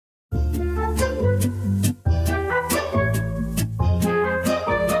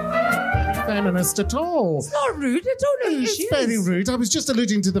feminist at all. It's not rude. I don't know who she is. It's very rude. I was just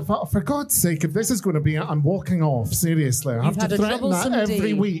alluding to the fact, for God's sake, if this is going to be, I'm walking off, seriously. I have to threaten that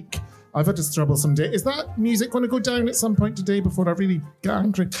every week. I've had a troublesome day. Is that music going to go down at some point today before I really get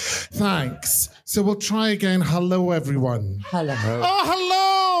angry? Thanks. So we'll try again. Hello, everyone. Hello. Oh,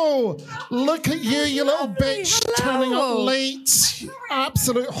 hello. Look at you little bitch. Hello. Turning up late.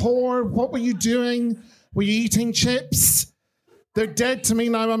 Absolute whore. What were you doing? Were you eating chips? They're dead to me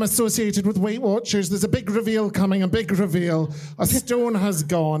now. I'm associated with Weight Watchers. There's a big reveal coming, a big reveal. A stone has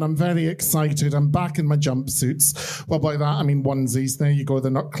gone. I'm very excited. I'm back in my jumpsuits. Well, by that, I mean onesies. There you go.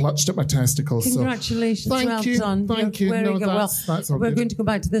 They're not clutched at my testicles. Congratulations. So. Well done. Thank you. No, that's all we're good. going to go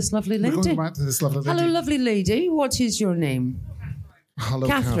back to this lovely lady. We're going back to this lovely lady. Hello, lovely lady. What is your name? Hello,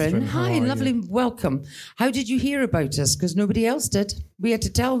 Catherine. Hi, lovely. You? Welcome. How did you hear about us? Because nobody else did. We had to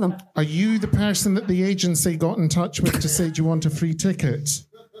tell them. Are you the person that the agency got in touch with to say, do you want a free ticket?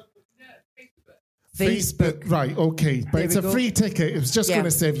 Facebook. Right, okay. But it's a free ticket. It was just going to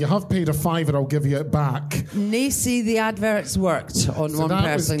say, if you have paid a £5, I'll give you it back. Nacey, the adverts worked on one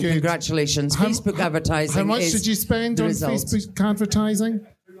person. Congratulations. Facebook advertising. How much did you spend on Facebook advertising?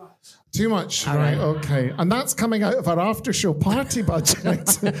 Too much, right? Okay. And that's coming out of our after-show party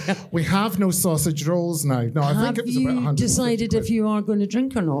budget. We have no sausage rolls now. No, I think it was about 100. Have you decided if you are going to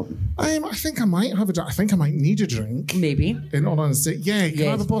drink or not? I think I might have I think I might need a drink. Maybe. In all honesty. Yeah, can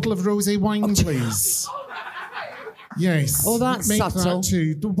I have a bottle of rosé wine, please? Yes. Oh, that's subtle. That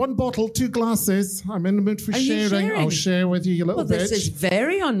too. 1 bottle, 2 glasses. I'm in the mood for sharing. I'll share with you, you little bitch. This is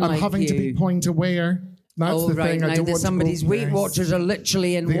very unlike I'm having to be point aware. That's the thing. Now that somebody's Weight Watchers are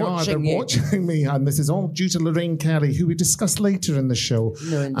literally watching you. They're watching me, and this is all due to Lorraine Kelly, who we discuss later in the show.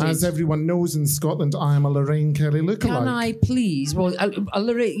 No, indeed. As everyone knows in Scotland, I am a Lorraine Kelly lookalike. Can I please? Well,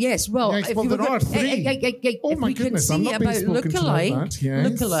 Lorraine, yes. Well, yes, there are 3. Oh my goodness, I'm not being spoken to like that. Yes.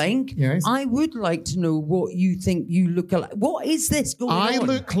 Lookalike. Yes. I would like to know what you think you look like. What is this going on? I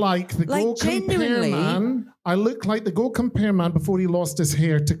look like the Go Compare man. I look like the Go Compare man before he lost his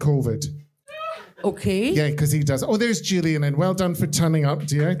hair to COVID. Okay. Yeah, because he does. Oh, there's Julian, and well done for turning up,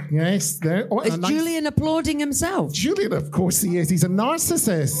 dear. Yes, there. Oh, is Julian applauding himself? Julian, of course he is. He's a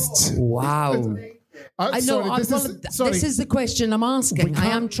narcissist. Wow. This is the question I'm asking. I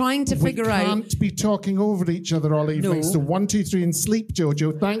am trying to figure out. We can't be talking over each other all evening. So 1, 2, 3 and sleep,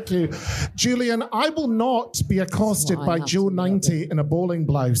 Jojo. Thank you. Julian, I will not be accosted by Joe 90 in a bowling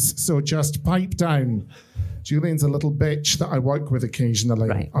blouse. So just pipe down. Julian's a little bitch that I work with occasionally.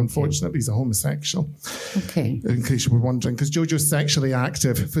 Right, unfortunately, he's a homosexual. Okay. In case you were wondering, because Jojo's sexually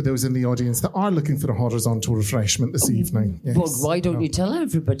active, for those in the audience that are looking for a horizontal refreshment this evening. Yes. Well, why don't you tell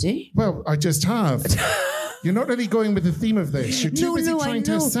everybody? Well, I just have. You're not really going with the theme of this. You're too busy trying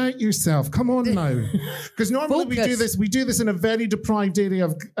to assert yourself. Come on now. Because normally we do this in a very deprived area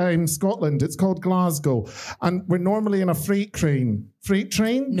of Scotland. It's called Glasgow. And we're normally in a freight train. Freight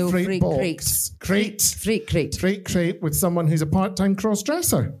train? No, freight box. Crate. Freight crate. Freight crate with someone who's a part-time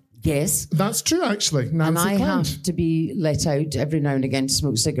cross-dresser. Yes. That's true, actually. Nancy and I have to be let out every now and again to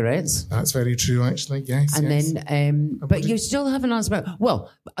smoke cigarettes. That's very true, actually. Yes. And then, but you still haven't asked about,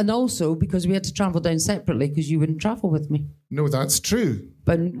 and also because we had to travel down separately because you wouldn't travel with me. No, that's true.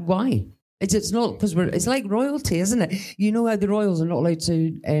 But why? It's not, because it's like royalty, isn't it? You know how the royals are not allowed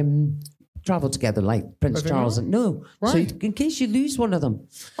to travel together like Prince Charles. No. Why? So in case you lose one of them.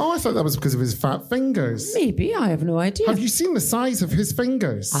 Oh, I thought that was because of his fat fingers. Maybe. I have no idea. Have you seen the size of his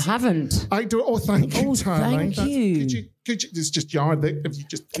fingers? I haven't. I don't. Oh, thank you, darling. Thank you. Could you, it's just yard that if you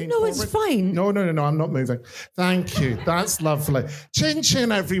just came forward. It's fine. No, I'm not moving. Thank you. That's lovely. Chin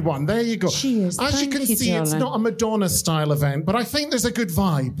chin, everyone. There you go. Cheers. As you can see, darling. It's not a Madonna style event, but I think there's a good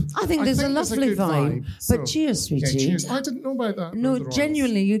vibe. I think there's a lovely vibe. But cheers, sweetie. Yeah, cheers. I didn't know about that. No,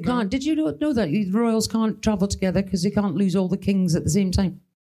 genuinely, you can't. Did you not know that the royals can't travel together because they can't lose all the kings at the same time?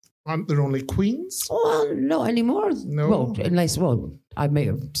 Aren't there only queens? Well, not anymore. No. Well, unless, I may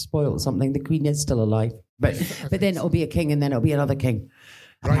have spoiled something. The queen is still alive. But then it'll be a king and then it'll be another king.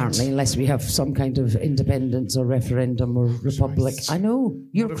 Right. Apparently, unless we have some kind of independence or referendum or republic. Right. I know.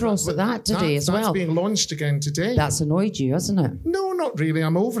 You're cross at that today as well. That's being launched again today. That's annoyed you, hasn't it? No, not really.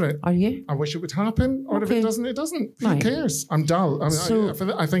 I'm over it. Are you? I wish it would happen. Or if it doesn't, it doesn't. Right. Who cares? I'm dull.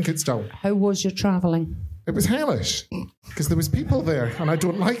 I think it's dull. How was your travelling? It was hellish because there was people there and I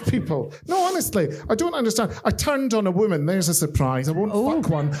don't like people. No, honestly, I don't understand. I turned on a woman. There's a surprise. I won't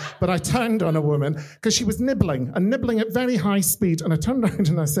fuck one, but I turned on a woman because she was nibbling at very high speed. And I turned around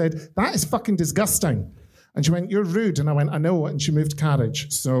and I said, that is fucking disgusting. And she went, you're rude. And I went, I know. And she moved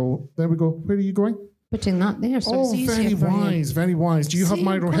carriage. So there we go. Where are you going? putting that there. So Oh, it's easier very for you. wise, very wise. Do you have See,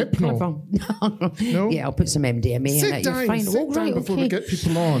 I'm quite myrohypnol? No? Yeah, I'll put some MDMA in Sit it. down, You're fine. sit down before we get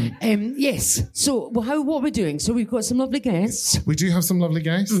people on. Yes. So, what are we doing? So we've got some lovely guests. We do have some lovely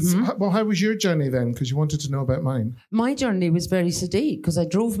guests. Mm-hmm. Well, how was your journey then? Because you wanted to know about mine. My journey was very sedate because I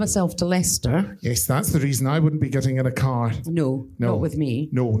drove myself to Leicester. Yes, that's the reason I wouldn't be getting in a car. No, not with me.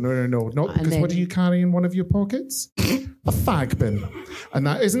 No. Not because what do you carry in one of your pockets? A fag bin. And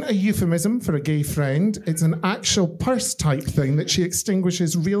that isn't a euphemism for a gay friend. It's an actual purse type thing that she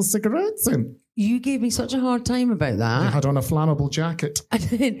extinguishes real cigarettes in. You gave me such a hard time about that. I had on a flammable jacket. I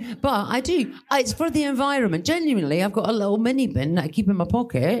did, but I do. It's for the environment. Genuinely, I've got a little mini bin that I keep in my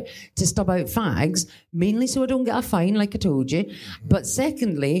pocket to stub out fags, mainly so I don't get a fine, like I told you. But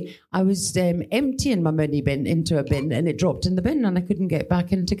secondly, I was emptying my mini bin into a bin and it dropped in the bin and I couldn't get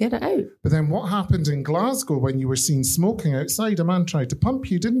back in to get it out. But then what happened in Glasgow when you were seen smoking outside? A man tried to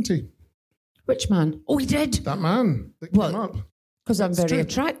pump you, didn't he? Which man? Oh, he did. That man that came up. Because I'm very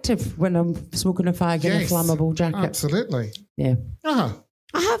attractive when I'm smoking a fag in a flammable jacket. Absolutely. Yeah. Ah.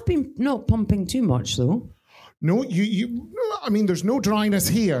 I have been not pumping too much, though. No, I mean, there's no dryness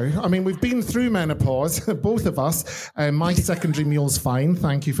here. I mean, we've been through menopause, both of us. My secondary meal's fine,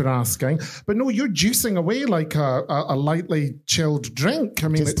 thank you for asking. But no, you're juicing away like a lightly chilled drink. I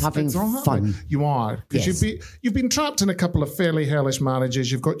mean, Just having it's all fun. happening. You are. Because you've been trapped in a couple of fairly hellish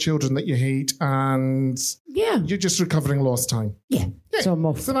marriages. You've got children that you hate, and you're just recovering lost time. Yeah. So I'm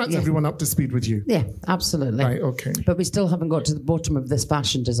off. So that's everyone up to speed with you. Yeah, absolutely. Right, okay. But we still haven't got to the bottom of this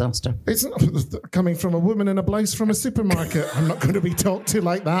fashion disaster. It's coming from a woman in a blouse from a supermarket. I'm not going to be talked to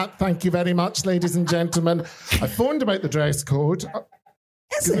like that. Thank you very much, ladies and gentlemen. I phoned about the dress code.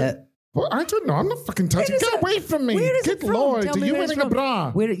 Is it? Well, I don't know. I'm not fucking touching. Get away from me. Where is Good it from? Lord. Tell Are me you where it's wearing a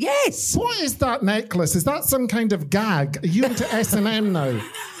from. bra? Yes. What is that necklace? Is that some kind of gag? Are you into S&M now?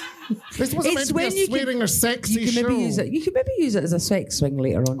 This wasn't meant to be a swearing or sexy show. You can maybe use it as a sex swing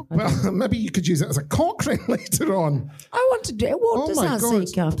later on. Well, maybe you could use it as a cock ring later on. I want to do it. What does that say,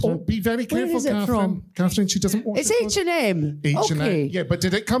 Catherine? Oh, be very careful, Where is it Catherine. from? Catherine, she doesn't want It's to H&M. H&M. Okay. Yeah, but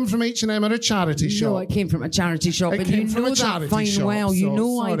did it come from H&M or a charity shop? No, it came from a charity shop. It And came you from know a that charity fine shop, well. You so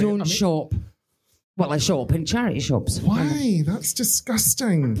know I sorry. don't shop. Well, I shop in charity shops. Why? That's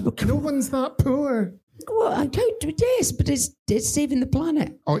disgusting. No one's that poor. Well, I don't do this, but it's saving the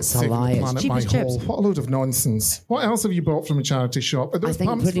planet. Oh, it's saving lie. the planet It's cheap by as chips. whole. What a load of nonsense. What else have you bought from a charity shop? Are those I think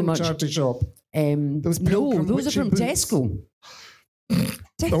pumps pretty from much- a charity shop? No, those Pilgrim are witchy from boots. Tesco.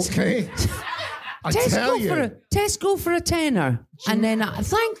 Okay. I tell you. Tesco for a tenner. And then,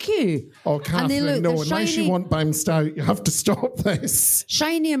 thank you. Oh, and Catherine, they look, no, they're unless you shiny, want bounced out, you have to stop this.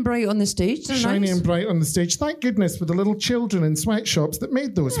 shiny and bright on the stage. They're Shiny nice. and bright on the stage. Thank goodness for the little children in sweatshops that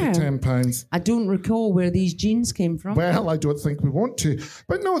made those for £10. I don't recall where these jeans came from. Well, I don't think we want to.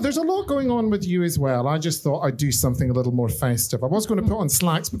 But no, there's a lot going on with you as well. I just thought I'd do something a little more festive. I was going to put on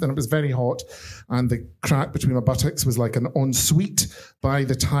slacks, but then it was very hot. And the crack between my buttocks was like an ensuite by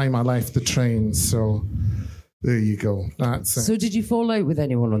the time I left the train. So there you go. That's it. So did you fall out with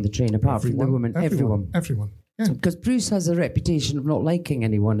anyone on the train apart from the woman? Everyone. Yeah. Because Bruce has a reputation of not liking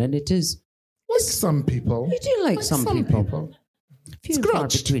anyone, and it is... Like some people. You do like some people. Few and far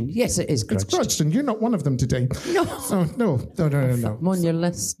grudged. between. Yes, it is grudged. It's grudged, and you're not one of them today. No. So, no. I'm on your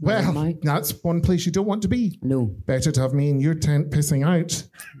list. Well, that's one place you don't want to be. No. Better to have me in your tent pissing out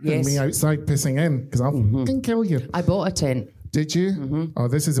than me outside pissing in, because I'll fucking kill you. I bought a tent. Did you? Mm-hmm. Oh,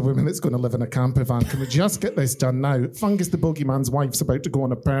 this is a woman that's going to live in a camper van. Can we just get this done now? Fungus the Bogeyman's wife's about to go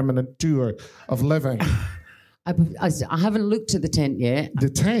on a permanent tour of living. I haven't looked at the tent yet. The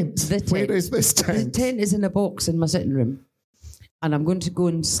tent? Where is this tent? The tent is in a box in my sitting room. And I'm going to go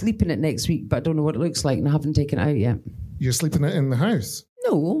and sleep in it next week, but I don't know what it looks like and I haven't taken it out yet. You're sleeping it in the house?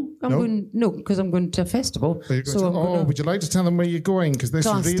 No, because I'm going to a festival. Would you like to tell them where you're going? Because this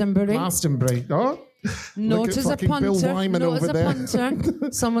Glastonbury. Glastonbury. Oh, not as a punter. Bill Wyman not over as a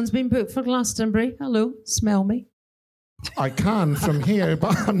punter. Someone's been booked for Glastonbury. Hello, smell me. I can from here,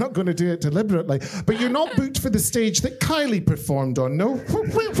 but I'm not going to do it deliberately. But you're not booked for the stage that Kylie performed on, no?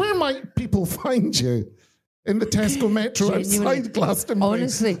 Where might people find you? In the Tesco Metro outside Glastonbury,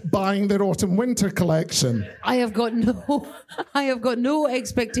 honestly, buying their autumn-winter collection. I have got no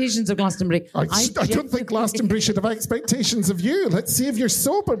expectations of Glastonbury. I don't think Glastonbury should have expectations of you. Let's see if you're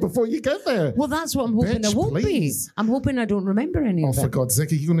sober before you get there. Well, that's what I'm hoping. I won't be. I'm hoping I don't remember any of it. Oh, for God's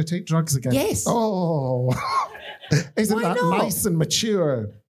sake, are you going to take drugs again? Yes. Oh, isn't that nice and mature?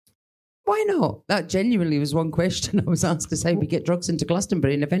 Why not? That genuinely was one question I was asked, is how we get drugs into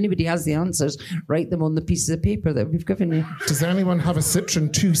Glastonbury. And if anybody has the answers, write them on the pieces of paper that we've given you. Does anyone have a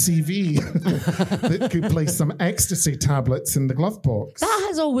Citroen 2CV that could place some ecstasy tablets in the glove box? That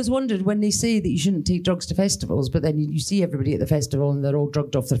has always wondered when they say that you shouldn't take drugs to festivals, but then you see everybody at the festival and they're all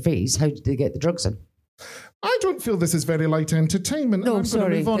drugged off their face. How did they get the drugs in? I don't feel this is very light entertainment. No, I'm sorry.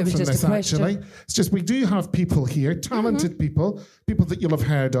 going to move on It was from just this, a question. actually. It's just we do have people here, talented people that you'll have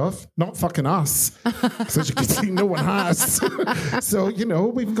heard of, not fucking us. So as you can see, no one has. So,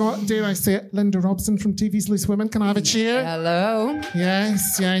 we've got, dare I say it, Linda Robson from TV's Loose Women. Can I have a cheer? Hello.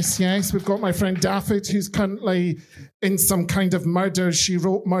 Yes. We've got my friend Daffod, who's currently in some kind of murder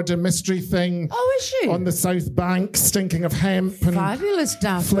mystery thing. Oh, is she? On the South Bank, stinking of hemp and Fabulous,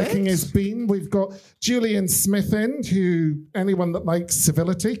 Daffod. flicking his bean. We've got Julian Smith in, who anyone that likes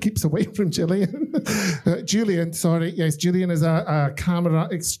civility keeps away from Julian. Julian is a camera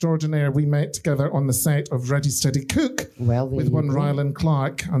extraordinaire. We met together on the set of Ready Steady Cook with one Ryland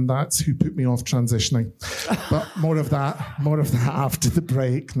Clark, and that's who put me off transitioning. But more of that after the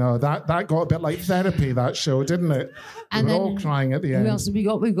break. No, that got a bit like therapy, that show, didn't it? And we were all crying at the end. Who else have we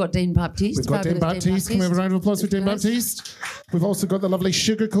got? We've got Dane Baptiste. We've got Dane Baptiste. Can we have a round of applause for Dane Baptiste? We've also got the lovely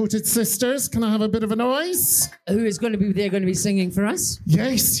Sugarcoated sisters. Can I have a bit of a noise? Who is going to be there, going to be singing for us?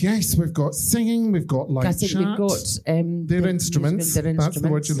 Yes. We've got singing. We've got live chat. We've got their instruments. That's the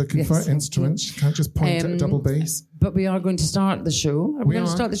word you're looking for. Instruments. You can't just point at a double bass. But we are going to start the show. We're going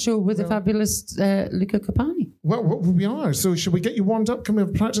to start the show with the fabulous Luca Cupani. Well, we are. So should we get you warmed up? Can we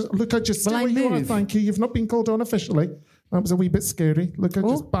have practice? Luca, just stay where you are. Thank you. You've not been called on officially. That was a wee bit scary. Luca,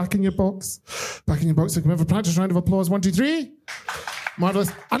 just back in your box. So can we have a practice round of applause? 1, 2, 3.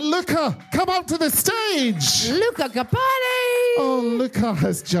 Marvellous. And Luca, come up to the stage. Luca Cupani. Oh, Luca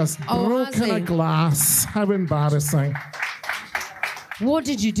has just broken a glass. How embarrassing. What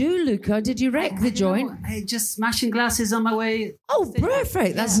did you do, Luca? Did you wreck the joint? I just smashing glasses on my way. Oh,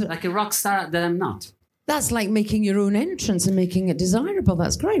 perfect. That's like a rock star that I'm not. That's like making your own entrance and making it desirable.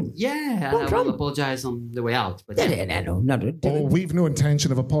 That's great. Yeah, I will apologise on the way out. But no. We've no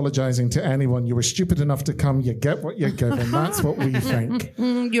intention of apologising to anyone. You were stupid enough to come. You get what you're given. That's what we think.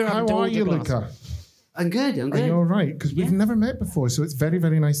 How are you, Luca? I'm good. Are you all right? Because we've never met before, so it's very,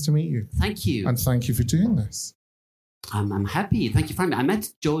 very nice to meet you. Thank you. And thank you for doing this. I'm happy. Thank you for having me. I met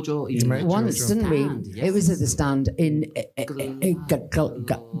Jojo once, didn't we? Yes. It was at the stand in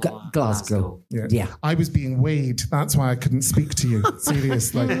Glasgow. Yeah. I was being weighed. That's why I couldn't speak to you.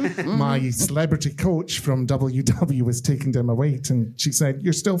 Seriously. My celebrity coach from WW was taking down my weight, and she said,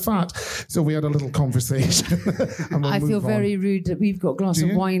 "You're still fat." So we had a little conversation. I feel very rude that we've got a glass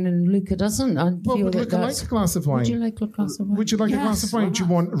of wine and Luca doesn't. What would Luca like a glass of wine? Would you like a glass of wine? Would you like a glass of wine? Do you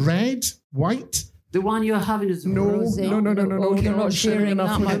want red, white? The one you're having is no. You're not sharing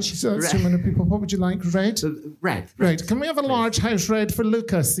enough that much. That's too many people. What would you like? Red? Red. Can we have a large house red for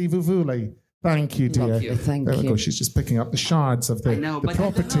Luca, si vous voulez? Thank you, dear. Thank there we you. go. She's just picking up the shards of the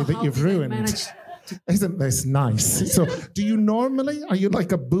property that you've ruined. Isn't this nice? So, are you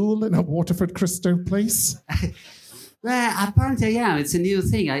like a bull in a Waterford Crystal place? Well, apparently, yeah, it's a new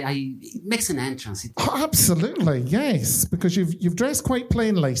thing. It makes an entrance. Absolutely, yes, because you've dressed quite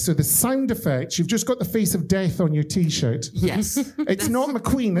plainly. So the sound effects, you've just got the face of death on your T-shirt. Yes. It's not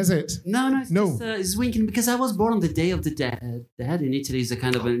McQueen, is it? No. It's winking because I was born on the Day of the Dead in Italy. Is a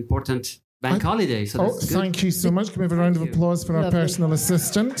kind of an important bank holiday. So thank you so much. Can we have a round of applause for our personal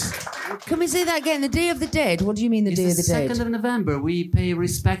assistant? Can we say that again? The Day of the Dead? What do you mean the Day of the Dead? 2nd of November. We pay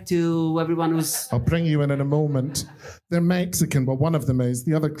respect to everyone who's... I'll bring you in a moment. They're Mexican, well, one of them is.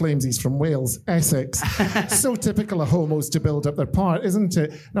 The other claims he's from Wales, Essex. So typical of homos to build up their part, isn't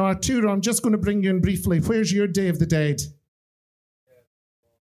it? Now, Arturo, I'm just going to bring you in briefly. Where's your Day of the Dead?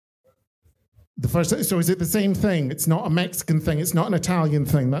 The first, so is it the same thing? It's not a Mexican thing. It's not an Italian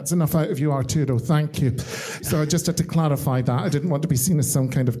thing. That's enough out of you, Arturo. Thank you. So I just had to clarify that. I didn't want to be seen as some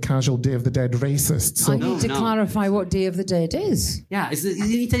kind of casual Day of the Dead racist. So I need to clarify what Day of the Dead is. Yeah, in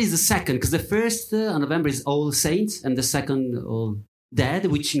Italy is the 2nd, because the 1st on November is All Saints, and the 2nd All Dead,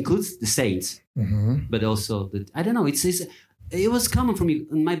 which includes the saints, but also I don't know. It was common for me.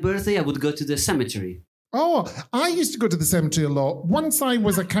 On my birthday, I would go to the cemetery. Oh, I used to go to the cemetery a lot. Once I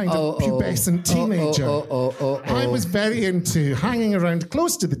was a kind of pubescent teenager. I was very into hanging around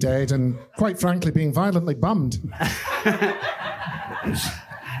close to the dead and, quite frankly, being violently bummed.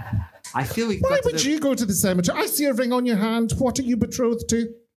 I feel Why would you go to the cemetery? I see a ring on your hand. What are you betrothed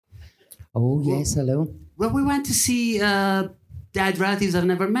to? Oh, yes, hello. Well, we went to see dead relatives I've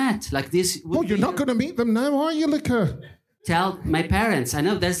never met. Like this. You're not going to meet them now, are you, Luca? Tell my parents. I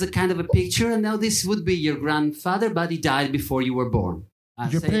know there's a kind of a picture, and now this would be your grandfather, but he died before you were born.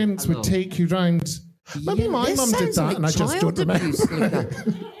 Your parents would take you round. Maybe my mum did that, and I just don't remember.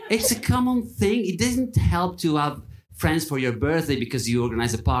 It's a common thing. It doesn't help to have friends for your birthday because you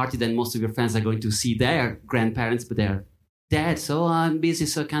organize a party. Then most of your friends are going to see their grandparents, but they're dead. So I'm busy.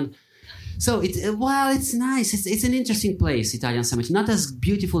 So I can't. So it's nice. It's an interesting place, Italian cemetery. Not as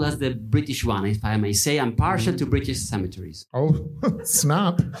beautiful as the British one, if I may say. I'm partial to British cemeteries. Oh,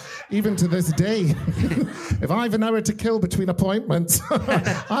 snap. Even to this day. If I have an hour to kill between appointments,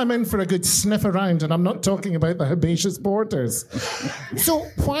 I'm in for a good sniff around, and I'm not talking about the herbaceous borders. So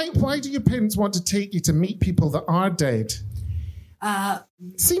why do your parents want to take you to meet people that are dead?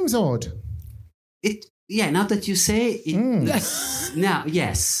 Seems odd. Yeah, now that you say it, now,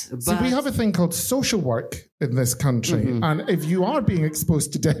 yes. But so we have a thing called social work in this country. And if you are being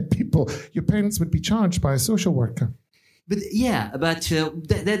exposed to dead people, your parents would be charged by a social worker. But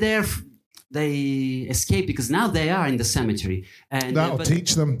they escape because now they are in the cemetery. And that'll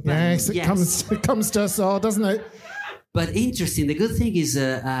teach them. Yes, it comes to us all, doesn't it? But interesting. The good thing is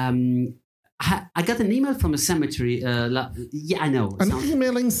I got an email from a cemetery. I know. An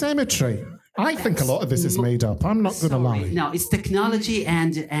emailing cemetery? I think a lot of this is made up. I'm not going to lie. No, it's technology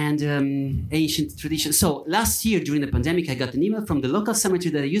and ancient tradition. So last year during the pandemic, I got an email from the local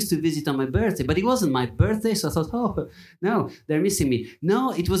cemetery that I used to visit on my birthday, but it wasn't my birthday. So I thought, oh, no, they're missing me.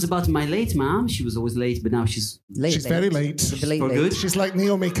 No, it was about my late mom. She was always late, but now she's very late. For good. She's like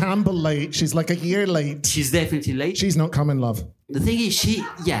Naomi Campbell late. She's like a year late. She's definitely late. She's not coming, love. The thing is,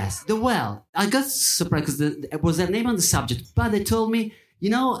 I got surprised because it was their name on the subject, but they told me,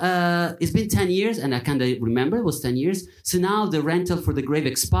 it's been 10 years, and I kind of remember it was 10 years. So now the rental for the grave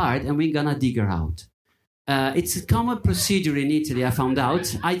expired, and we're gonna dig her out. It's a common procedure in Italy, I found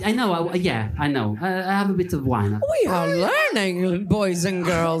out. I know. I have a bit of wine. We are learning, boys and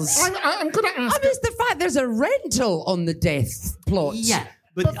girls. I'm going to ask... I miss the fact there's a rental on the death plot. Yeah.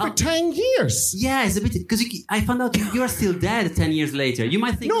 But for 10 years? Yeah, it's a bit... Because I found out you're still dead 10 years later. You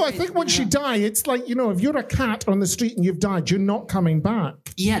might think... No, I think once you die, it's like, if you're a cat on the street and you've died, you're not coming back.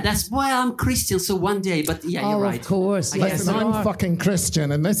 Yeah, that's why I'm Christian, so one day... But yeah, you're right. Of course. Listen, I'm fucking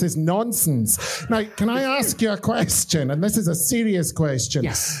Christian, and this is nonsense. Now, can I ask you a question? And this is a serious question.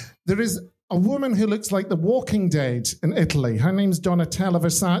 Yes. There is a woman who looks like the Walking Dead in Italy. Her name's Donatella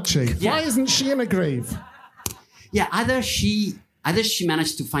Versace. Yeah. Why isn't she in a grave? Yeah, either she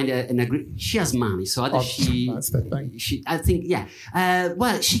managed to find an agreement. She has money, so that's the thing. I think, yeah.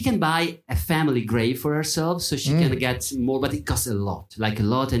 She can buy a family grave for herself, so she can get more, but it costs a lot,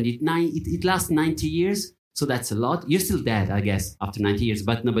 and it lasts 90 years, so that's a lot. You're still dead, I guess, after 90 years,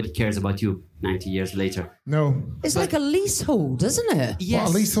 but nobody cares about you 90 years later. No. It's like a leasehold, isn't it? Yes.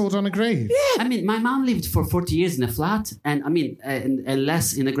 What, a leasehold on a grave? Yeah. I mean, my mom lived for 40 years in a flat, and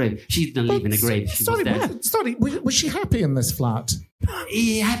less in a grave. She didn't live in a grave. She was dead. Sorry, was she happy in this flat?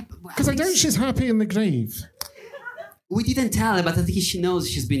 Yeah. Because I doubt she's happy in the grave. We didn't tell her, but I think she knows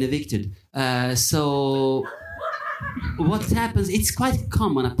she's been evicted. So what happens, it's quite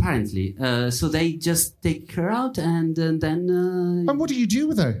common apparently. So they just take her out and then... And what do you do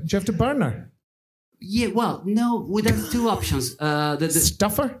with her? Do you have to burn her? Yeah, well, no, there's two options.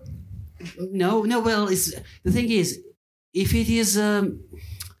 Stuff her? No, well, the thing is, if it is...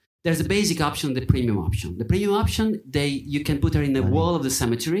 there's a basic option, the premium option. The premium option, you can put her in the wall of the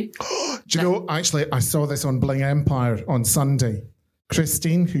cemetery. Do you know, actually, I saw this on Bling Empire on Sunday.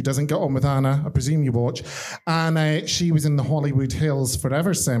 Christine, who doesn't get on with Anna, I presume you watch, and she was in the Hollywood Hills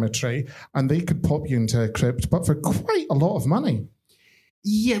Forever Cemetery, and they could pop you into a crypt, but for quite a lot of money.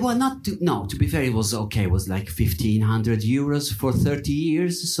 Yeah, well, to be fair, it was okay. It was like 1,500 euros for 30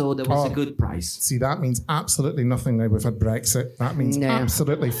 years, so that was a good price. See, that means absolutely nothing now we've had Brexit. That means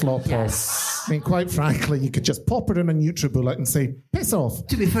absolutely flop off. I mean, quite frankly, you could just pop her in a NutriBullet and say, piss off.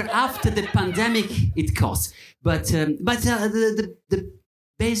 To be fair, after the pandemic, it costs. But the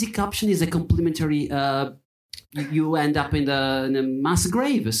basic option is a complimentary... you end up in a mass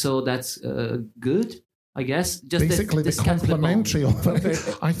grave, so that's good. I guess. Just basically the complimentary of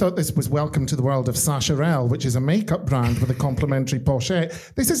it. I thought this was Welcome to the World of Sacherel, which is a makeup brand with a complimentary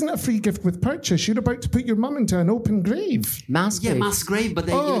pochette. This isn't a free gift with purchase. You're about to put your mum into an open grave. Mass grave. Yeah, mass grave, but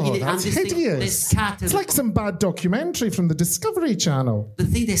that's hideous. It's like some bad documentary from the Discovery Channel. The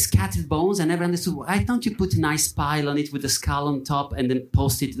thing, they scattered bones. I never understood. Why don't you put a nice pile on it with a skull on top and then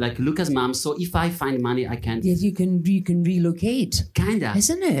post it like Luca's mum? So if I find money, I can... Yes, you can relocate. Kinda.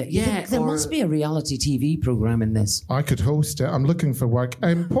 Isn't it? Yeah. There must be a reality TV program in this. I could host it. I'm looking for work.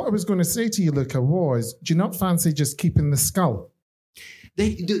 What I was going to say to you, Luca, was, do you not fancy just keeping the skull?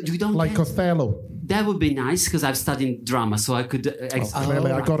 You don't like Othello. That would be nice because I've studied drama, so I could.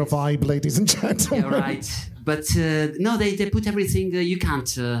 Clearly, I got a vibe, ladies and gentlemen. Yeah, right. But no, they put everything. You can't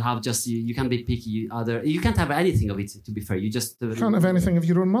have just you can't be picky. You can't have anything of it. To be fair, you just Can't have anything of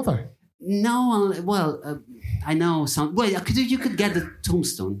your own mother. No, I know some. Well, you could get the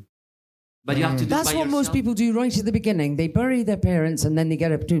tombstone, but you have to do That's by what yourself. most people do right at the beginning. They bury their parents and then they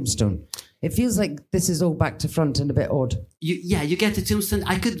get a tombstone. It feels like this is all back to front and a bit odd. You get the tombstone.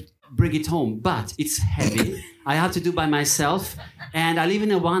 I could bring it home, but it's heavy. I have to do by myself, and I live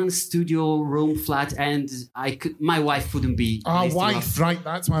in a one studio room flat, and my wife wouldn't be. Wife, right?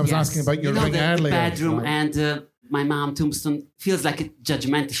 That's why I was asking about your ring the earlier. bedroom, Right. and my mom tombstone feels like a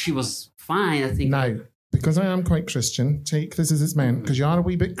judgmental. She was fine, I think. Now, because I am quite Christian, take this as it's meant, because you are a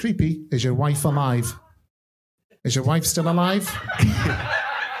wee bit creepy. Is your wife alive? Is your wife still alive?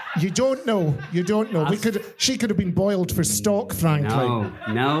 You don't know. She could have been boiled for stock, frankly.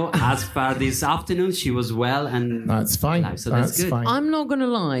 No. As far this afternoon, she was well, and That's fine. alive, so that's good. fine. I'm not going to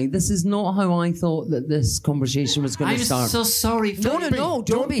lie. This is not how I thought that this conversation was going I'm to start. so sorry. No,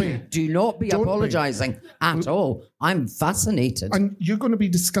 don't be. Do not be Don't be. apologising at all. I'm fascinated. And you're going to be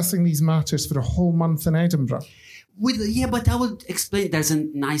discussing these matters for a whole month in Edinburgh. But I would explain. There's a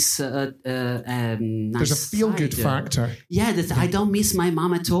nice, nice. There's a feel-good side, factor. Yeah, that I don't miss my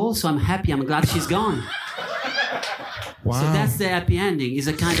mom at all, so I'm happy. I'm glad she's gone. Wow. So that's the happy ending. Is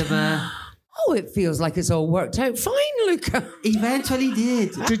a kind of a. Oh, it feels like it's all worked out fine, Luca. Eventually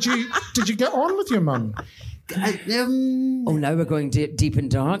did. Did you get on with your mum? Oh, now we're going deep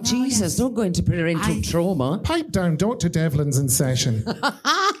and dark. Jesus, don't go into parental trauma. Pipe down, Dr. Devlin's in session.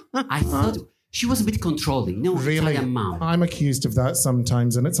 I thought she was a bit controlling. No, Really? Italian mom. I'm accused of that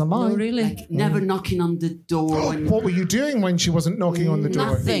sometimes, and it's a lie. Oh, really? Like never knocking on the door. When What were you doing when she wasn't knocking on the door?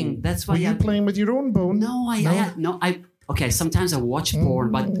 Nothing. That's why Were you playing with your own bone? Okay, sometimes I watch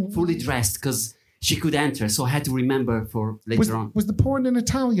porn, but fully dressed because she could enter, so I had to remember for later on. Was the porn in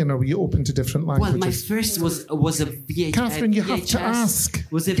Italian, or were you open to different languages? Well, my first was a VHS. Catherine, you have to ask.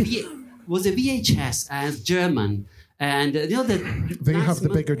 Was a VHS as German. And They have the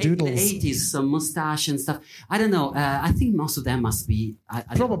bigger doodles. In the 80s, some mustache and stuff. I don't know. I think most of them must be.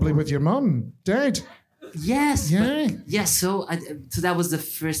 Probably with your mum, dead. Yes. Yeah. Yes. So that was the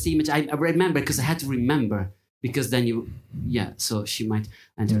first image I remember because I had to remember because then so she might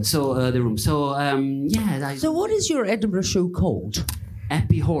enter. So the room. So So what is your Edinburgh show called?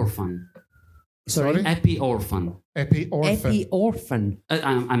 Epi Orphan. Sorry? Epi Orphan. Epi Orphan. Epi Orphan.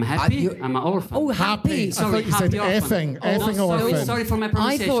 I'm happy. I'm an orphan. Oh, happy. I thought you said orphan. effing orphan. Sorry for my I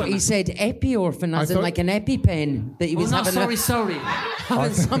pronunciation. thought he said epi orphan, as I in thought- like an EpiPen that he was having sorry.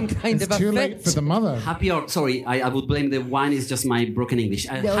 having some kind It's of a too fit. late for the mother. Sorry, I would blame the wine. Is just my broken English.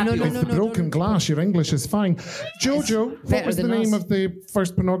 The broken glass, your English is fine. Jojo, what Better was the than name us. of the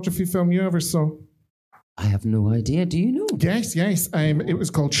first pornography film you ever saw? I have no idea. Do you know? Yes. It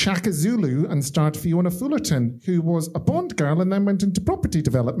was called Shaka Zulu and starred Fiona Fullerton, who was a Bond girl and then went into property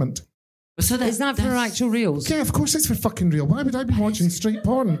development. So Is that for actual reals? Yeah, of course it's for fucking real. Why would I be watching straight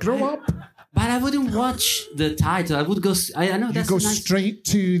porn? Grow up. But I wouldn't watch the title. I would go. I know You that's go nice, straight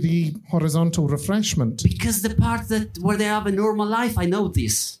to the horizontal refreshment. because the part where they have a normal life, I know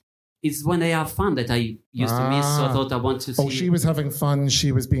this. It's when they have fun that I used to miss. So I thought I want to see. Oh, she was having fun.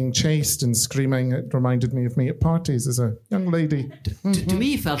 She was being chased and screaming. It reminded me of me at parties as a young lady. To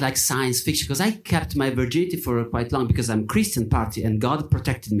me, it felt like science fiction because I kept my virginity for quite long because I'm Christian party and God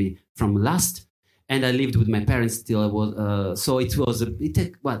protected me from lust. And I lived with my parents till I was. So it was. It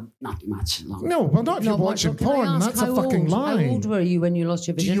took not much long. No, well, not if you're watching porn. That's a fucking lie. How old were you when you lost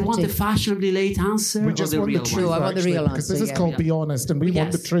your Do virginity? you want the fashionably late answer We or just the want the real truth, one? I want the actually, real because this answer, is called Be Honest, and we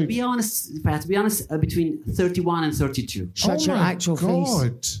want the truth. Be honest, Pat. Be honest. Between 31 and 32. Shut Oh your my actual face.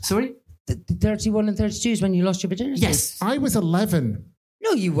 God. Sorry. The 31 and 32 is when you lost your virginity? Yes. I was 11.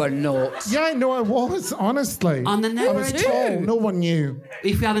 No, you were not. Yeah, I know I was, honestly. On an I was average, tall. No one knew.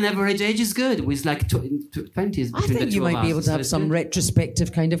 if we have an average age, is good. With like 20s. I think you might be able to have some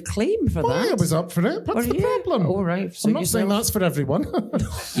retrospective kind of claim for Well, I that. was up for it. What's Were the you? problem? All right. So I'm not saying that's for everyone.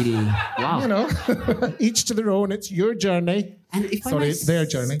 Wow. You know, each to their own. It's your journey. And if Sorry, it's their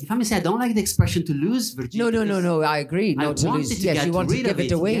journey. If I may say, I don't like the expression to lose virginity. No. I agree. I Not to wanted lose. to Yes, get you want to rid give of it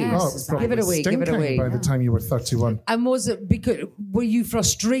it, away. yes. Oh, it was Give it probably away. Give it stinking away. by the time you were 31. And was it because were you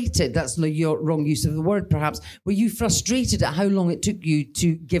frustrated? That's not your wrong use of the word, perhaps. Were you frustrated at how long it took you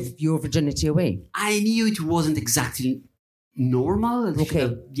to give your virginity away? I knew it wasn't exactly normal.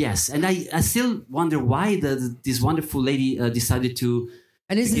 Okay. Yes. And I still wonder why this wonderful lady decided to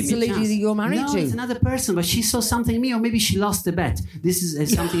And is to this give the me a lady chance. that you're married no, to? it's another person, but she saw something in me, or maybe she lost the bet. This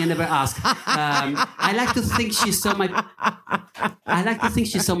is something I never asked. I like to think she saw my. I like to think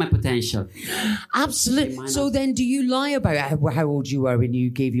she saw my potential. Absolutely. So then, do you lie about how old you were when you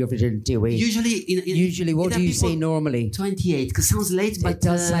gave your virginity away? Usually, what do you say normally? 28, because it sounds late, but it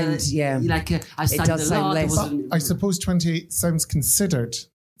does sound, yeah. Like I studied does a sound lot. less. I suppose 28 sounds considered.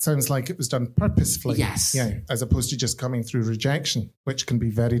 Sounds like it was done purposefully. Yes. Yeah, as opposed to just coming through rejection, which can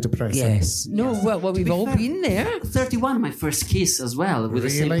be very depressing. Yes. No, Yes. well, we've all been there. 31, my first kiss as well. With the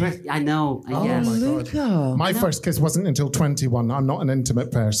same Really? person. I know. Oh Yes. my Luca. God. My first kiss wasn't until 21. I'm not an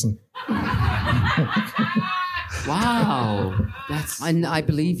intimate person. Wow. That's. And I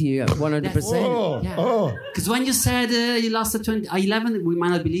believe you 100%. Oh, Yeah. oh. Because when you said you lost at 11, we might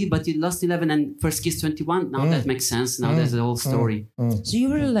not believe, but you lost 11 and first kiss 21. Now that makes sense. Now there's the whole story. So you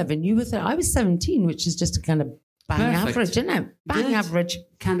were 11, you were I was 17, which is just a kind of bang Perfect. average, isn't it? Bang Good. average.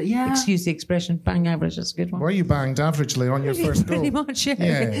 Kind of, yeah. Excuse the expression, bang average, that's a good one. Were you banged averagely on your first go? Pretty much, yeah.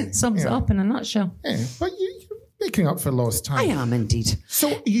 Yeah, Sums it yeah. up in a nutshell. Yeah, but you're making up for lost time. I am indeed.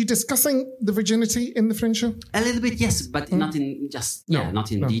 So, are you discussing the virginity in the Fringe show? A little bit, yes, but not in just,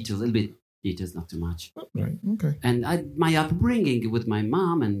 not in detail. A little bit details, not too much. Right, okay. And my upbringing with my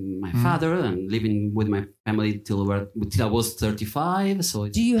mom and my father and living with my family till I was 35. So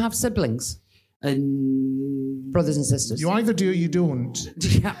it's, Do you have siblings? Brothers and sisters? You either do or you don't.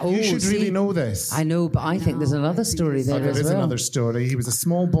 Yeah, You should really know this. I know, but I think there's another story there There as is well. another story. He was a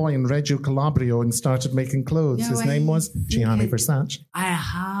small boy in Reggio Calabria and started making clothes. Yeah, His I name was think Gianni Versace. I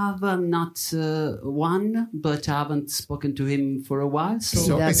have not one, but I haven't spoken to him for a while.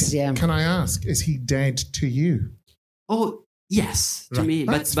 So, Can I ask, is he dead to you? oh yes, to Right. me,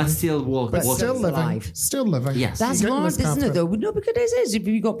 That's but fine. still But walking. still living. alive. Still living. Yes. That's You're getting hard, this isn't it, after. though? No, because it is. If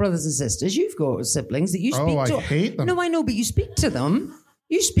you've got brothers and sisters, you've got siblings that you speak Oh, to. I hate them. No, I know, but you speak to them.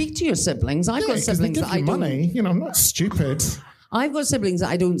 You speak to your siblings. I've Yeah, got 'cause they siblings give that I you don't. money. You know, I'm not stupid. I've got siblings that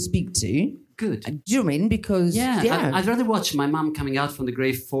I don't speak to. Good. Do you know what I mean? Because I'd rather watch my mom coming out from the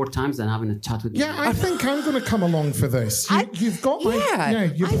grave 4 times than having a chat with me. Yeah, I think I'm going to come along for this. You've got my,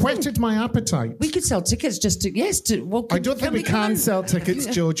 I you've think- whetted my appetite. we could sell tickets just to well, I don't think we come can in? sell tickets,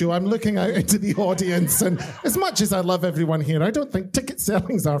 Jojo. I'm looking out into the audience, and as much as I love everyone here, I don't think ticket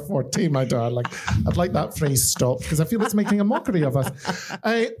selling's our forte, my darling. I'd like that phrase stopped because I feel it's making a mockery of us.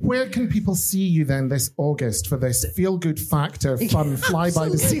 Where can people see you then this August for this feel-good factor, fun, fly by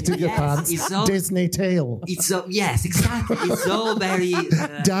the seat of your pants, it's all- Disney tale? It's so yes, exactly. It's all very.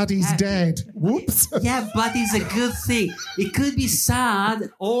 Daddy's happy. dead. Whoops. Yeah, but it's a good thing. It could be sad.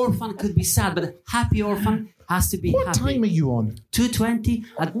 Orphan could be sad, but happy orphan has to be What happy. time are you on? 2:20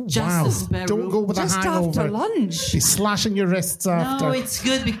 at just Wow. a spare Don't room. go with Just a hangover. after lunch. Be slashing your wrists after. No, it's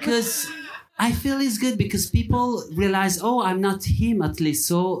good because I feel it's good because people realize, oh, I'm not him at least,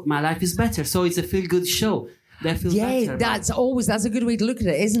 so my life is better. So it's a feel-good show. They feel better. that's a good way to look at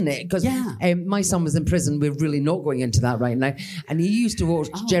it, isn't it? Because Yeah. my son was in prison. We're really not going into that right now. And he used to watch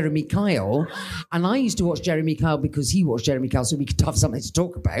Jeremy Kyle, and I used to watch Jeremy Kyle because he watched Jeremy Kyle, so we could have something to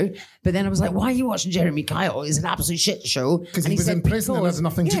talk about. But then I was like, "Why are you watching Jeremy Kyle? It's an absolute shit show." Because And he was in prison and has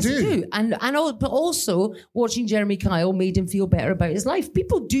nothing to yes, do. I do. But also watching Jeremy Kyle made him feel better about his life.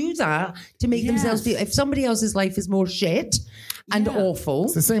 People do that to make themselves feel. If somebody else's life is more shit and awful,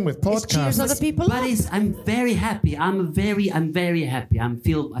 It's the same with it cheers podcasts. other people But up. I'm very happy. I'm very happy. I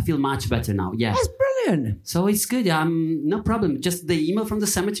feel much better now. Yeah. That's brilliant. So it's good. No problem. Just the email from the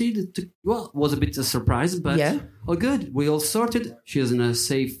cemetery was a bit of a surprise, but all good. We all sorted. She was in a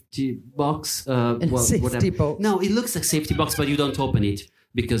safety box. Safety whatever. box. No, it looks like safety box, but you don't open it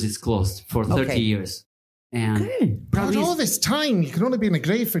because it's closed for 30 years. And God, probably all this time, you can only be in a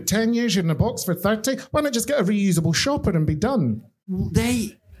grave for 10 years, you're in a box for 30. Why not just get a reusable shopper and be done?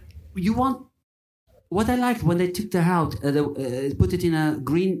 what I liked when they took her out, put it in a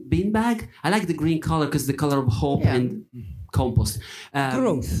green bean bag. I like the green color because the color of hope and compost.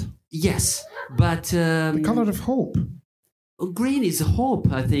 Growth. Yes, but The colour of hope. green is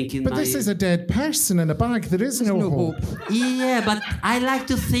hope, I think. But this is a dead person in a bag. There is no hope. Yeah, but I like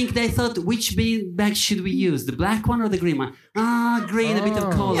to think they thought, which bean bag should we use? The black one or the green one? Green, a bit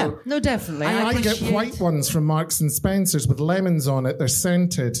of color. Yeah, no, definitely. I get appreciate- white ones from Marks and Spencer's with lemons on it. They're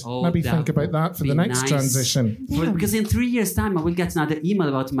scented. Oh, Maybe that think about that for would the be next nice. transition. Because in 3 years' time, I will get another email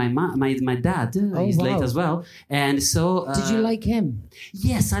about my dad. He's wow. late as well. And so... Did you like him?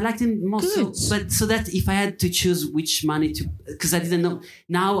 Yes, I liked him most. Good. But so that if I had to choose which money to... Because I didn't know.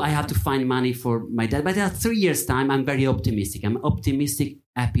 Now I have to find money for my dad. But at 3 years' time, I'm very optimistic. I'm optimistic,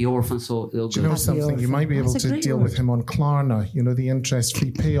 happy orphan, so it'll Do you know go. something? You might be able That's a to great deal word. with him on Klarna, the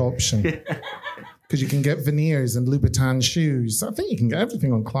interest-free pay option. because you can get veneers and Louboutin shoes. I think you can get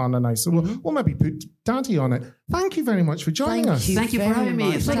everything on Klarna now. So we'll maybe put Daddy on it. Thank you very much for joining us. Thank you for having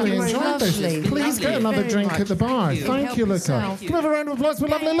me. Really enjoyed this. Please get another drink at the bar. Thank you, Luca. Can we have a round of applause for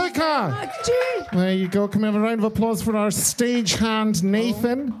lovely Luca? There you go. Can we have a round of applause for our stagehand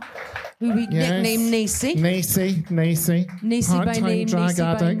Nathan? Who we nicknamed Nacy. Nacy. Nacy by name, drag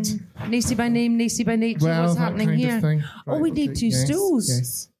addict. Nacy by name, Nacy by nature. Well, What's that happening kind here? of thing. Oh, we need two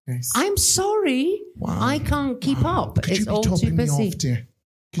stools. Yes. I'm sorry. Wow. I can't keep up. Could it's you be all too topping me busy. off, dear?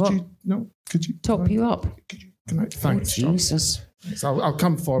 Could you top you up? Thanks, Oh, Jesus. So I'll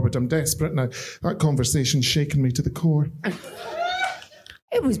come forward. I'm desperate now. That conversation's shaken me to the core.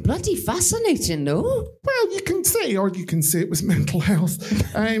 It was bloody fascinating, though. Well, you can say, or you can say it was mental health.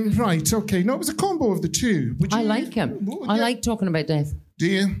 Right, okay. No, it was a combo of the two. I like him. I like talking about death. Do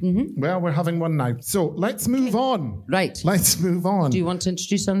you? Mm-hmm. Well, we're having one now. So let's move on. Right. Let's move on. Do you want to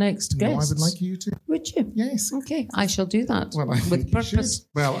introduce our next guest? No, I would like you to. Would you? Yes. Okay, I shall do that. Well, I think with purpose. You should.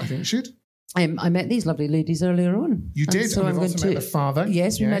 Well, I think you should. I met these lovely ladies earlier on. You did, so and we've also met the father.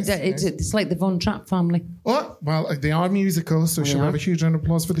 Yes, we met. It's like the Von Trapp family. Oh, well, they are musical, so shall we have a huge round of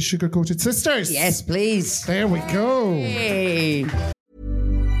applause for the Sugarcoated sisters? Yes, please. There we go. Hey.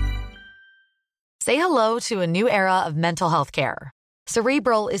 Say hello to a new era of mental health care.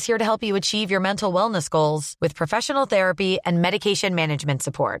 Cerebral is here to help you achieve your mental wellness goals with professional therapy and medication management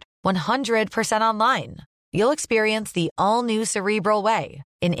support. 100% online. You'll experience the all-new Cerebral Way,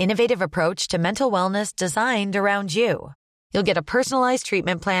 an innovative approach to mental wellness designed around you. You'll get a personalized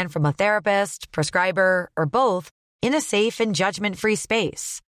treatment plan from a therapist, prescriber, or both in a safe and judgment-free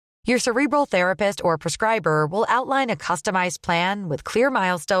space. Your Cerebral therapist or prescriber will outline a customized plan with clear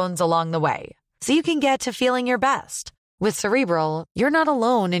milestones along the way, so you can get to feeling your best. With Cerebral, you're not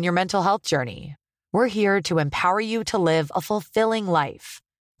alone in your mental health journey. We're here to empower you to live a fulfilling life.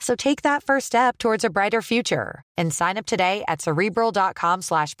 So take that first step towards a brighter future and sign up today at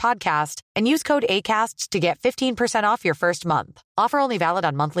Cerebral.com/podcast and use code ACAST to get 15% off your first month. Offer only valid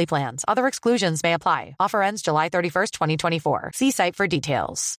on monthly plans. Other exclusions may apply. Offer ends July 31st, 2024. See site for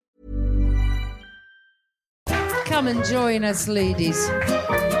details. Come and join us, ladies.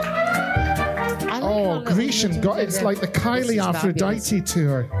 Grecian got it's like the Kylie Aphrodite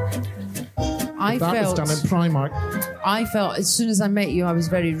tour. That was done in Primark. I felt as soon as I met you, I was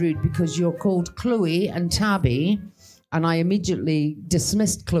very rude because you're called Chloe and Tabby, and I immediately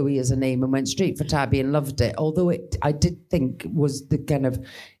dismissed Chloe as a name and went straight for Tabby and loved it. Although I did think was the kind of.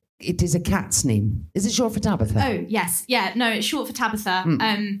 It is a cat's name. Is it short for Tabitha? Oh, yes. Yeah, no, it's short for Tabitha.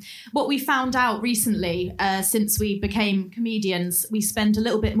 What we found out recently, since we became comedians, we spend a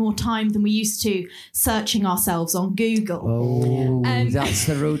little bit more time than we used to searching ourselves on Google. Oh, that's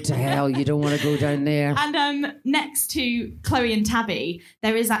the road to hell. You don't want to go down there. And next to Chloe and Tabby,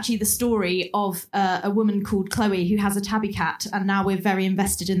 there is actually the story of a woman called Chloe who has a tabby cat, and now we're very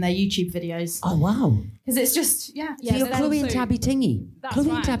invested in their YouTube videos. Oh, wow. Because it's just, So you're Chloe and Tabby Tingy.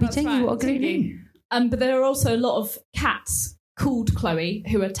 Chloe and Tabby Tingy, what a great name. But there are also a lot of cats called Chloe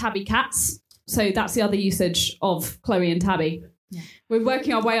who are tabby cats. So that's the other usage of Chloe and Tabby. Yeah. We're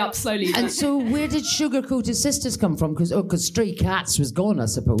working our way up slowly. And so where did Sugarcoated Sisters come from? Because Stray Cats was gone, I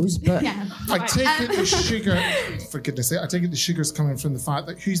suppose. But yeah. I take it the sugar, for goodness sake, I take it the sugar's coming from the fact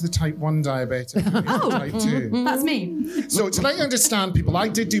that who's the type 1 diabetic? Who's the type 2? That's me. So to let you understand, people, I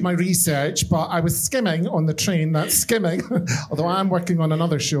did do my research, but I was skimming on the train, that's skimming, although I am working on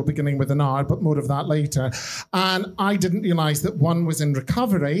another show beginning with an R, but more of that later. And I didn't realise that one was in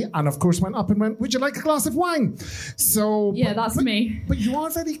recovery, and of course went up and went, would you like a glass of wine? So yeah, that's me. But you are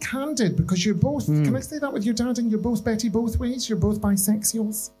very candid because you're both, can I say that with your dad, and you're both Betty both ways? You're both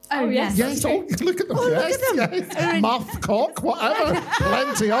bisexuals? Oh, yes. Yes, look at them. Yes. Muff, cock, whatever.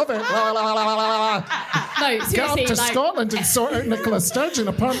 Plenty of it. No, seriously. Get up to Scotland and sort out Nicola Sturgeon.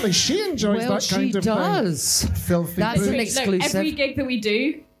 Apparently she enjoys that kind of does. thing. Filthy That's boots. an exclusive. Look, every gig that we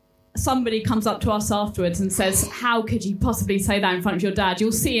do, somebody comes up to us afterwards and says, how could you possibly say that in front of your dad?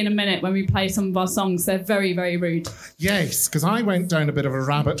 You'll see in a minute when we play some of our songs, they're very, very rude. Yes, because I went down a bit of a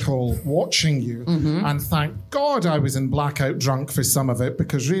rabbit hole watching you, and thank God I was in blackout drunk for some of it,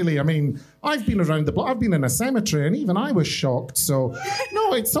 because really, I mean, I've been around the block, I've been in a cemetery, and even I was shocked. So,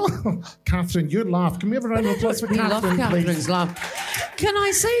 no, it's all... Catherine, you laugh. Can we have a round of applause for Catherine, love Catherine's laugh. Can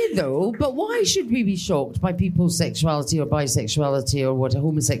I say, though, but why should we be shocked by people's sexuality or bisexuality or what, a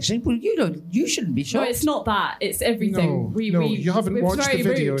homosexuality? Well, you shouldn't be shocked. No, it's not that. It's everything. No, you haven't watched the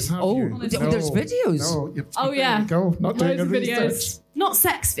videos, have you? There's videos. No, yeah. There you go. Not doing a research. Not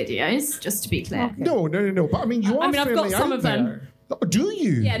sex videos, just to be clear. Okay. No. But I mean, you are I've got some of them. Do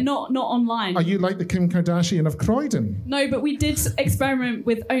you? Yeah, not online. Are you like the Kim Kardashian of Croydon? No, but we did experiment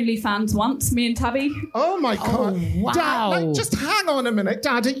with OnlyFans once, me and Tabby. Oh my God. wow. Dad, like, just hang on a minute.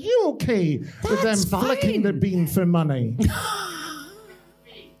 Dad, are you okay with them That's flicking fine. their bean for money?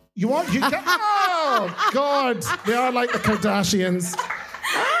 You want? Oh, God. They are like the Kardashians.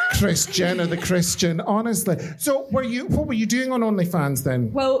 Kris Jenner, the Christian, honestly. So what were you doing on OnlyFans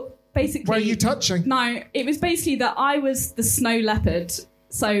then? Well, basically... Were you touching? No, it was basically that I was the snow leopard.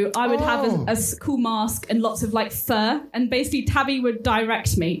 So I would have a cool mask and lots of like fur, and basically Tabby would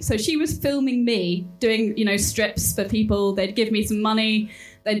direct me. So she was filming me doing, strips for people. They'd give me some money,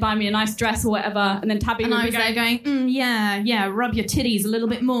 they'd buy me a nice dress or whatever, and then Tabby would be there going, yeah, rub your titties a little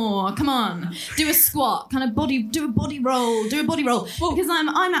bit more. Come on, do a squat, do a body roll. Well, because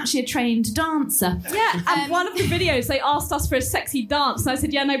I'm actually a trained dancer. Yeah, and one of the videos, they asked us for a sexy dance, and I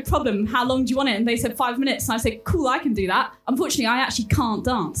said, yeah, no problem. How long do you want it? And they said 5 minutes, and I said, cool, I can do that. Unfortunately, I actually can't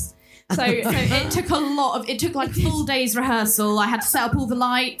dance. So it took like full day's rehearsal. I had to set up all the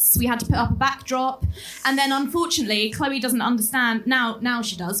lights. We had to put up a backdrop, and then unfortunately, Chloe doesn't understand now.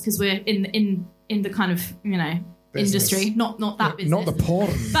 She does, because we're in the kind of Business. industry, not that business, Not the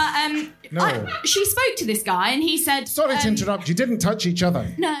porn. But No. she spoke to this guy, and he said, Sorry to interrupt. You didn't touch each other.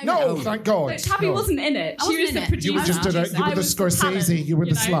 No. Thank God. But Tabby wasn't in it. I She wasn't was in the it. producer. You were just you were I the was the Scorsese. talent, You were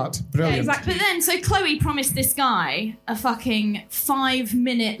the know? slut. Brilliant. Yeah, exactly. But then, so Chloe promised this guy a fucking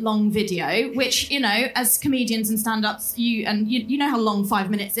 5-minute long video, which, as comedians and stand-ups, you know how long 5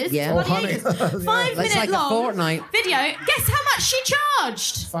 minutes is. Yeah. Oh, Bloody honey. ages. 5 That's minute like a long fortnight. video. Guess how much she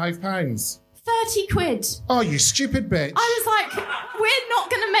charged? £5. 30 quid. Oh, you stupid bitch. I was like, we're not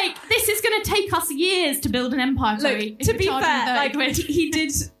going to make... This is going to take us years to build an empire, Chloe. Look, to be fair, he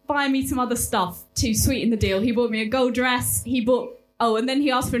did buy me some other stuff to sweeten the deal. He bought me a gold dress. And then he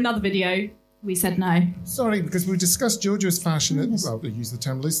asked for another video. We said no. Sorry, because we discussed JoJo's fashion. Well, we use the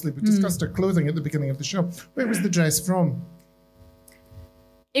term loosely. We discussed her clothing at the beginning of the show. Where was the dress from?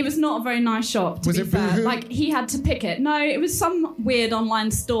 It was not a very nice shop, to Was be it fair. Boohoo? Like, he had to pick it. No, it was some weird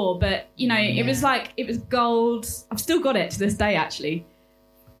online store, but, it was gold. I've still got it to this day, actually.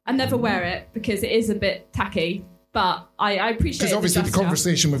 I never wear it because it is a bit tacky, but I appreciate it. Because obviously the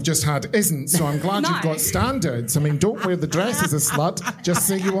conversation we've just had isn't, so I'm glad No. you've got standards. I mean, don't wear the dress as a slut, just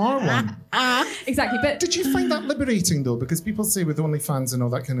say you are one. Exactly, but... Did you find that liberating, though? Because people say with OnlyFans and all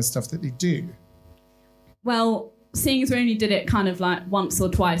that kind of stuff that they do. Well, seeing as we only did it kind of like once or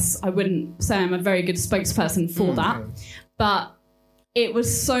twice, I wouldn't say I'm a very good spokesperson for that. But it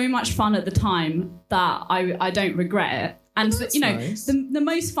was so much fun at the time that I don't regret it. And, nice. the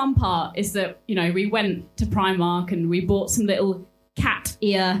most fun part is that, we went to Primark and we bought some little cat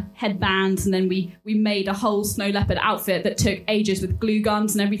ear headbands, and then we made a whole snow leopard outfit that took ages with glue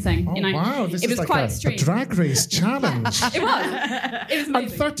guns and everything. Oh, wow. This it is was like quite a extreme. drag race challenge. It was And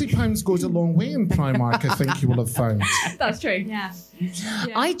amazing. £30 goes a long way in Primark, I think you will have found. That's true. Yeah.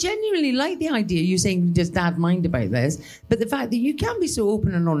 I genuinely like the idea you saying does dad mind about this, but the fact that you can be so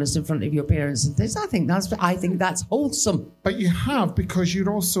open and honest in front of your parents and this, I think that's wholesome. But you have, because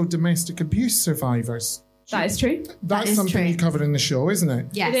you're also domestic abuse survivors. That is true. That's is something true. you cover in the show, isn't it?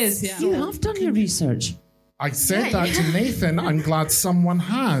 Yes. It is, yeah. You have done your research. I said that to Nathan. I'm glad someone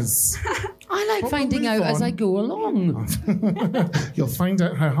has. I like But finding we'll out move as on. I go along. You'll find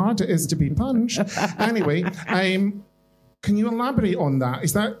out how hard it is to be punched. Anyway, can you elaborate on that?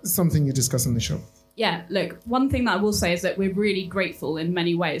 Is that something you discuss on the show? Yeah, look, one thing that I will say is that we're really grateful in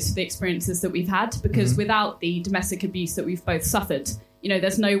many ways for the experiences that we've had, because without the domestic abuse that we've both suffered,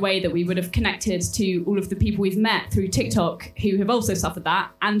 there's no way that we would have connected to all of the people we've met through TikTok who have also suffered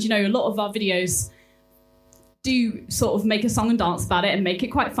that. And, a lot of our videos do sort of make a song and dance about it and make it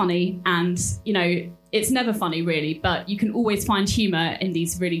quite funny. And, it's never funny really, but you can always find humour in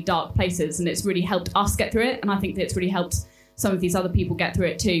these really dark places. And it's really helped us get through it. And I think that it's really helped some of these other people get through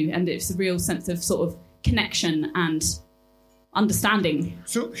it too. And it's a real sense of sort of connection and understanding.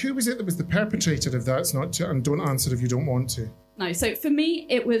 So who was it that was the perpetrator of that? And don't answer if you don't want to. No, so for me,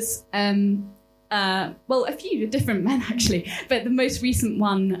 it was, a few different men, actually. But the most recent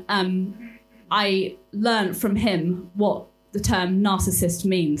one, I learned from him what the term narcissist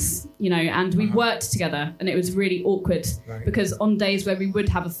means, and we worked together, and it was really awkward because on days where we would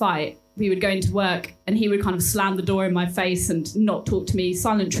have a fight, we would go into work and he would kind of slam the door in my face and not talk to me,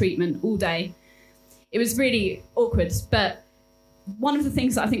 silent treatment all day. It was really awkward, but one of the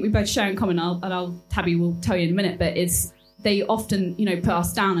things that I think we both share in common, Tabby will tell you in a minute, but is they often, put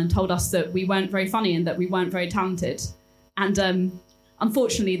us down and told us that we weren't very funny and that we weren't very talented. And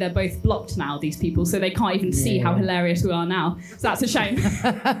unfortunately, they're both blocked now, these people, so they can't even see how hilarious we are now. So that's a shame.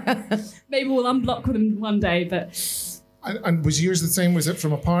 Maybe we'll unblock them one day, but And was yours the same? Was it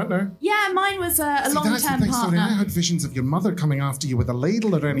from a partner? Yeah, mine was a That's the long-term thing, sorry, I partner. had visions of your mother coming after you with a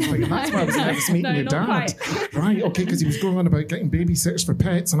ladle or anything, and that's why I was nervous meeting No, your not dad. quite. Right, okay, because he was going on about getting babysitters for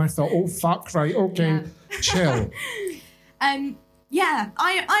pets, and I thought, oh, fuck, right, okay, chill.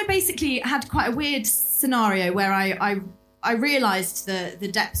 I basically had quite a weird scenario where I realised the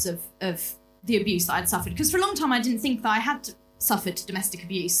depths of the abuse that I'd suffered. Because for a long time I didn't think that I had suffered domestic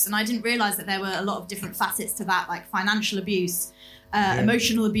abuse, and I didn't realise that there were a lot of different facets to that, like financial abuse,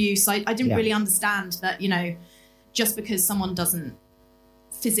 emotional abuse. I didn't really understand that, just because someone doesn't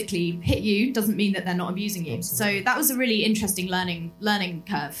physically hit you doesn't mean that they're not abusing you. Absolutely. So that was a really interesting learning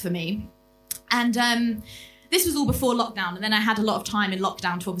curve for me. And this was all before lockdown, and then I had a lot of time in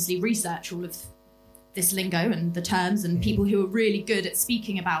lockdown to obviously research all of this lingo and the terms and people who are really good at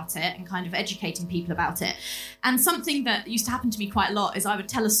speaking about it and kind of educating people about it. And something that used to happen to me quite a lot is I would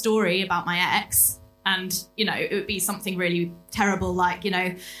tell a story about my ex, and, it would be something really terrible, like,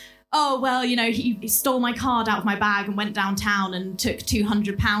 oh, well, he stole my card out of my bag and went downtown and took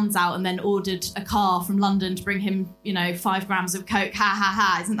 £200 out and then ordered a car from London to bring him, 5 grams of coke. Ha, ha,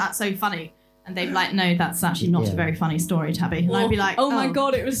 ha. Isn't that so funny? And they'd be like, no, that's actually not a very funny story, Tabby. And I'd be like, oh my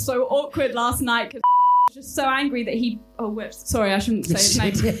God, it was so awkward last night because I was just so angry that he... Oh, whoops. Sorry, I shouldn't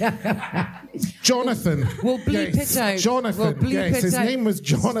say his name. Jonathan. We'll bleep it out. Jonathan. We'll bleep Yes, it his out. name was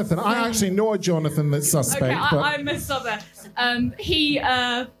Jonathan. I actually know a Jonathan that's suspect. Okay, but I messed up there.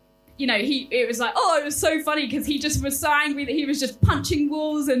 It was like, it was so funny because he just was so angry that he was just punching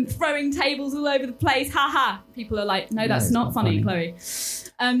walls and throwing tables all over the place. Ha ha. People are like, no, that's not funny, Chloe.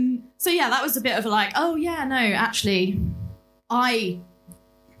 So yeah, that was a bit of like, oh yeah, no, actually, I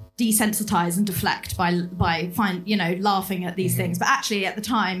desensitize and deflect by laughing at these things. But actually, at the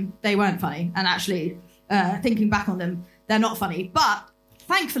time, they weren't funny. And actually, thinking back on them, they're not funny. But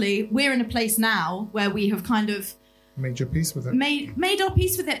thankfully, we're in a place now where we have kind of made your peace with it. Made our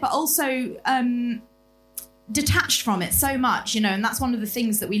peace with it, but also detached from it so much, and that's one of the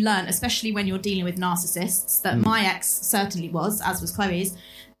things that we learn, especially when you're dealing with narcissists, that my ex certainly was, as was Chloe's.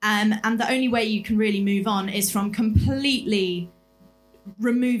 And the only way you can really move on is from completely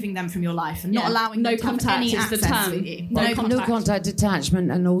removing them from your life and not allowing them to have any access with you. No contact, detachment,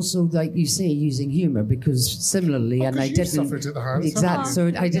 and also, like you say, using humour, because similarly, and I didn't suffered at the hands. exactly.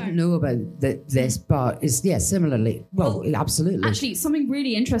 So I didn't know about this, but it's similarly. Well, absolutely. Actually, something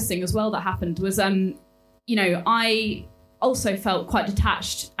really interesting as well that happened was, I also felt quite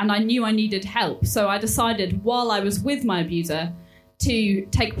detached, and I knew I needed help. So I decided, while I was with my abuser, to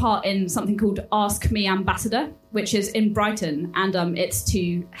take part in something called Ask Me Ambassador, which is in Brighton, and it's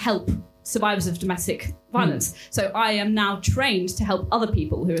to help survivors of domestic violence. So I am now trained to help other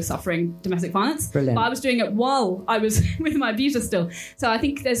people who are suffering domestic violence. Brilliant. But I was doing it while I was with my abuser still. So I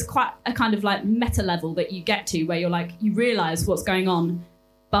think there's quite a kind of like meta level that you get to where you're like, you realise what's going on,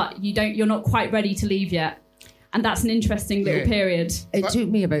 but you're not quite ready to leave yet. And that's an interesting little period. It took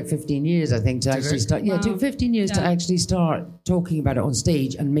me about 15 years, I think, to actually start. Yeah, it took 15 years to actually start talking about it on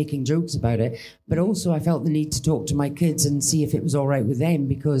stage and making jokes about it. But also I felt the need to talk to my kids and see if it was all right with them,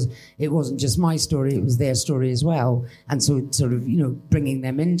 because it wasn't just my story, it was their story as well. And so sort of, bringing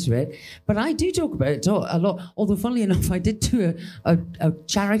them into it. But I do talk about it a lot. Although, funnily enough, I did do a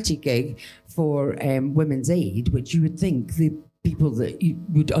charity gig for Women's Aid, which you would think the people that you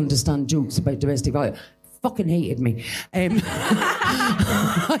would understand jokes about domestic violence fucking hated me.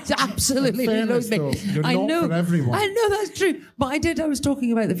 Absolutely loathed me. You're not for everyone. I know that's true. But I was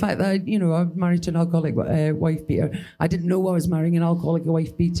talking about the fact that, I'm married to an alcoholic wife beater. I didn't know I was marrying an alcoholic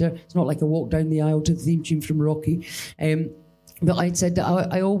wife beater. It's not like I walked down the aisle to the theme tune from Rocky. But I said that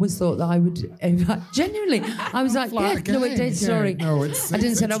I always thought that I would genuinely. I was like, I did. Sorry, no, I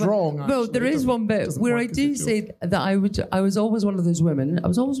didn't say that. Wrong. Well, there is one bit where I do say that I was always one of those women. I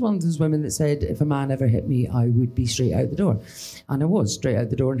was always one of those women that said if a man ever hit me, I would be straight out the door, and I was straight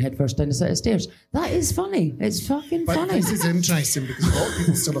out the door and head first down a set of stairs. That is funny. It's fucking funny. This is interesting because a lot of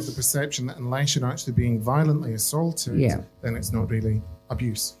people still have the perception that unless you're actually being violently assaulted, then it's not really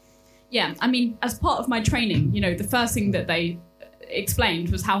abuse. Yeah, I mean, as part of my training, the first thing that they explained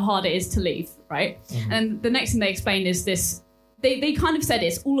was how hard it is to leave, right? Mm-hmm. And the next thing they explained is this, they kind of said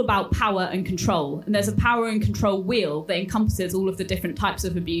it's all about power and control, and there's a power and control wheel that encompasses all of the different types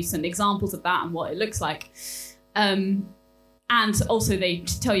of abuse and examples of that and what it looks like, and also they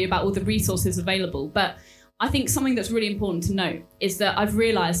tell you about all the resources available. But I think something that's really important to note is that I've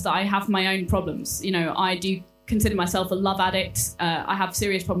realised that I have my own problems. I do consider myself a love addict. I have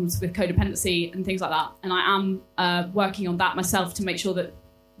serious problems with codependency and things like that, and I am working on that myself to make sure that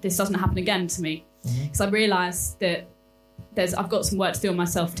this doesn't happen again to me, because I realised that I've got some work to do on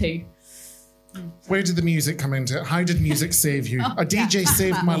myself too. Where did the music come into it? How did music save you? A DJ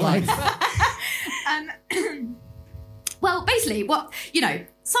saved my life. Well, basically,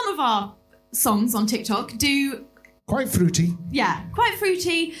 some of our songs on TikTok do... Quite fruity. Yeah, quite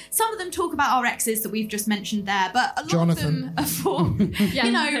fruity. Some of them talk about our exes that we've just mentioned there, but a lot Jonathan. of them are for,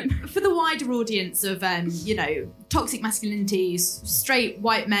 for the wider audience of, toxic masculinities, straight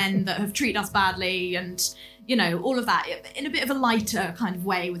white men that have treated us badly and, all of that in a bit of a lighter kind of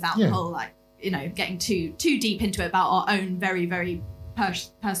way without the whole, getting too deep into it about our own very, very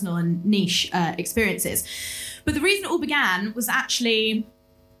personal and niche experiences. But the reason it all began was actually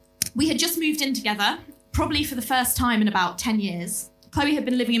we had just moved in together, probably for the first time in about 10 years. Chloe had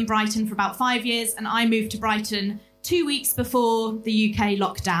been living in Brighton for about 5 years, and I moved to Brighton 2 weeks before the UK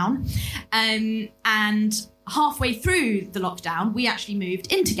lockdown. And halfway through the lockdown, we actually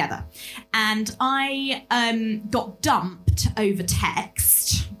moved in together. And I got dumped over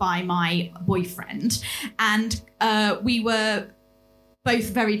text by my boyfriend. And we were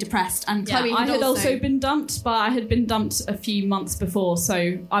both very depressed, and Chloe I had also been dumped, but I had been dumped a few months before,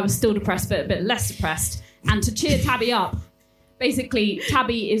 so I was still depressed, but a bit less depressed. And to cheer Tabby up, basically,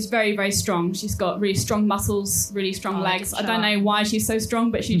 Tabby is very, very strong. She's got really strong muscles, really strong legs. I don't know why she's so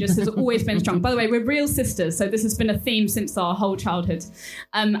strong, but she just has always been strong. By the way, we're real sisters, so this has been a theme since our whole childhood.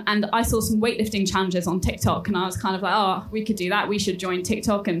 And I saw some weightlifting challenges on TikTok, and I was kind of like, oh, we could do that. We should join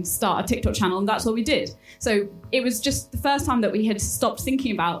TikTok and start a TikTok channel, and that's what we did. So it was just the first time that we had stopped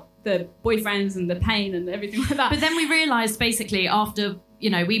thinking about the boyfriends and the pain and everything like that. But then we realised, basically, after...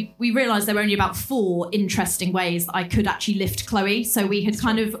 we realised there were only about 4 interesting ways that I could actually lift Chloe. So we had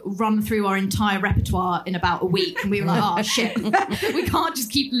kind of run through our entire repertoire in about a week, and we were like, oh, shit, we can't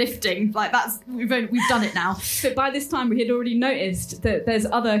just keep lifting. Like, we've done it now. But by this time, we had already noticed that there's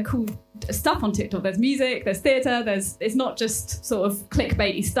other cool stuff on TikTok. There's music, there's theatre, it's not just sort of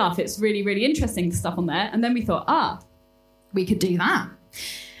clickbaity stuff. It's really, really interesting stuff on there. And then we thought, we could do that.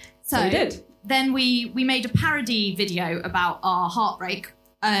 So we did. Then we made a parody video about our heartbreak,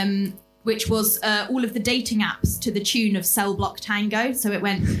 which was all of the dating apps to the tune of Cell Block Tango. So it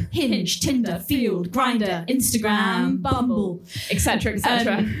went Hinge, Tinder, Field, Grindr, Instagram, Bumble, etc.,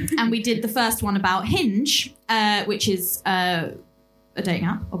 etc. And we did the first one about Hinge, which is a dating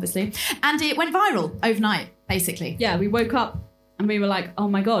app, obviously. And it went viral overnight, basically. Yeah, we woke up and we were like, oh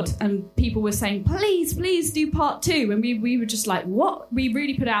my God. And people were saying, please do part 2. And we were just like, what? We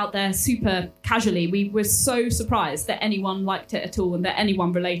really put it out there super casually. We were so surprised that anyone liked it at all and that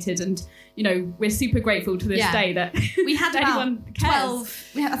anyone related. And, we're super grateful to this day that we had anyone about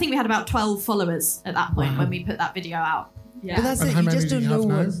cares. 12. I think we had about 12 followers at that point when we put that video out. Yeah. But that's and it. how You many just do don't you know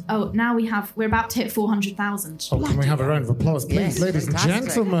have what. now? Oh, now we're about to hit 400,000. Oh, can we have a round of applause, please, Yes, ladies fantastic. and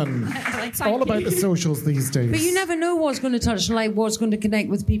gentlemen? It's all about the socials these days. But you never know what's going to touch the light, what's going to connect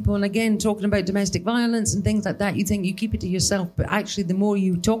with people. And again, talking about domestic violence and things like that, you think you keep it to yourself. But actually, the more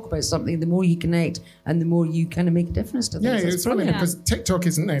you talk about something, the more you connect and the more you kind of make a difference to things. Yeah, That's it's funny brilliant. because TikTok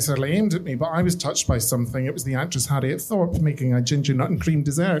isn't necessarily aimed at me, but I was touched by something. It was the actress Harriet Thorpe making a ginger nut and cream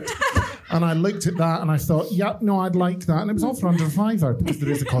dessert. And I looked at that and I thought, I'd like that. And it was all for under £5 because there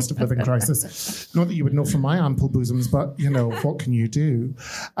is a cost of living crisis. Not that you would know from my ample bosoms, but, what can you do?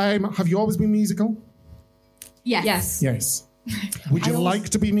 Have you always been musical? Yes. Yes. Would you like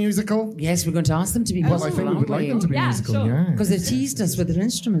to be musical? Yes, we're going to ask them to be Well, musical, I think we would like them to be Yeah, musical, sure. yeah. because they teased us with their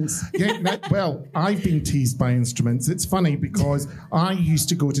instruments. Yeah, well, I've been teased by instruments. It's funny because I used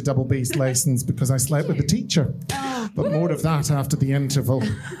to go to double bass lessons because I slept with the teacher. But more of that after the interval.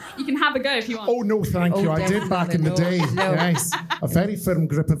 You can have a go if you want. Oh, no, thank you. I did back in the day. No. Yes. A very firm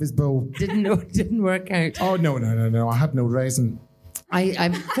grip of his bow. Didn't work out. Oh, no. I had no resin.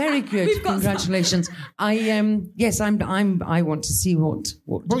 I'm very good. Congratulations. I want to see what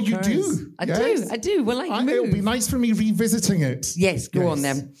Well, you occurs. do. I Yes. do. Well, I move. It'll be nice for me revisiting it. Yes, go on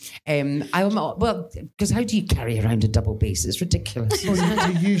then. Because how do you carry around a double bass? It's ridiculous. Oh, you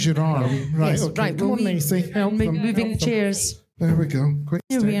have to use your arm. Right, Yes, okay. right. Come well, on, Macy. Help them. moving help them. chairs. There we go. Quick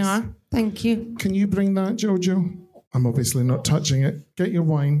Here we steps. are. Thank you. Can you bring that, Jojo? I'm obviously not touching it. Get your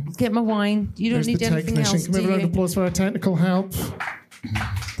wine. Get my wine. You don't There's the need anything technician. else, Can we do have a round of you? applause for our technical help?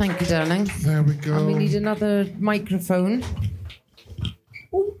 Thank you, darling. There we go. And we need another microphone.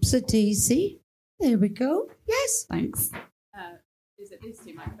 Oops, a daisy. There we go. Yes. Thanks. Is it these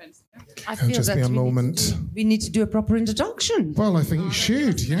 2 microphones? I It'll just be a moment. We need to do a proper introduction. Well, I think you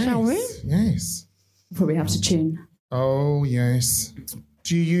should, yes. Shall we? Yes. Before we have to tune. Oh, yes.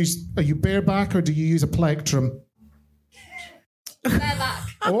 Are you bareback or do you use a plectrum? Bareback.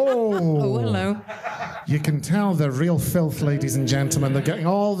 Oh, hello. You can tell they're real filth, ladies and gentlemen. They're getting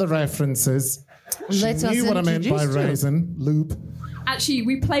all the references. She Let us knew what I meant by introduce you. resin, lube. Actually,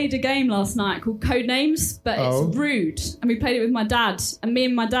 we played a game last night called Code Names, but it's rude. And we played it with my dad. And me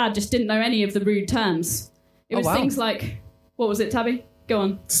and my dad just didn't know any of the rude terms. It was things like, what was it, Tabby? Go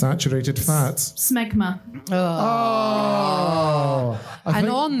on. Saturated fats. Smegma. And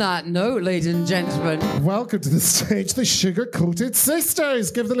on that note, ladies and gentlemen, welcome to the stage, the Sugarcoated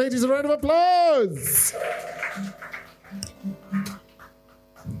Sisters. Give the ladies a round of applause.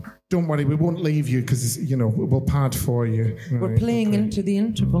 Don't worry, we won't leave you because, we'll pad for you. We're playing into the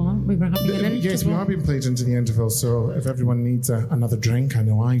interval, aren't we? We're having an interval. Yes, we are being played into the interval, so if everyone needs another drink, I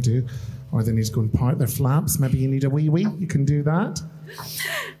know I do, or they need to go and park their flaps, maybe you need a wee, you can do that.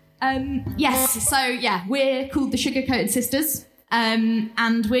 Yes, so we're called the Sugarcoated Sisters,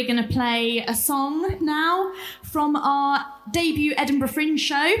 and we're going to play a song now from our debut Edinburgh Fringe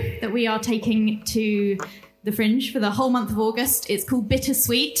show that we are taking to the Fringe for the whole month of August. It's called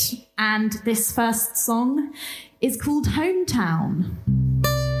Bittersweet, and this first song is called Hometown.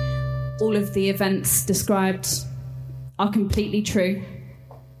 All of the events described are completely true,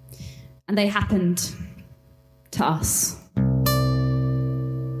 and they happened to us.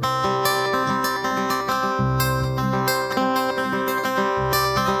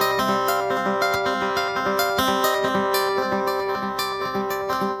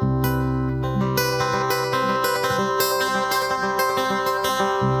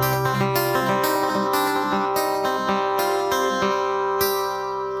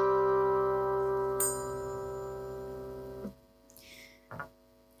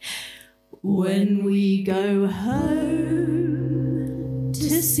 When we go home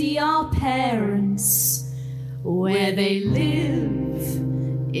to see our parents where they live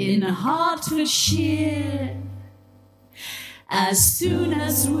in Hertfordshire, as soon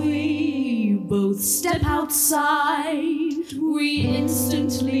as we both step outside, we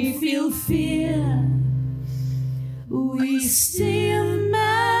instantly feel fear. We see a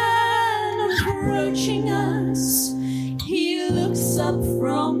man approaching us. He looks up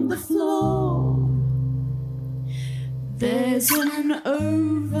from the floor. There's an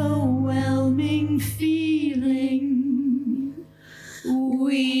overwhelming feeling.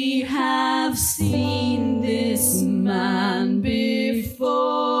 We have seen this man before.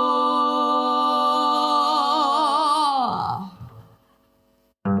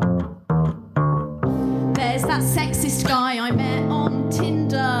 There's that sexist guy I met on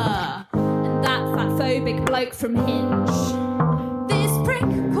Tinder, and that fatphobic bloke from Hinge. This prick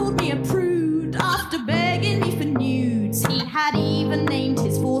called me a prude after begging me for nudes. He had even named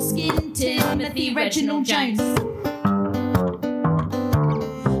his foreskin Timothy Reginald Jones.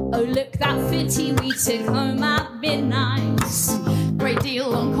 Oh, look, that fitty we took home at midnight. Great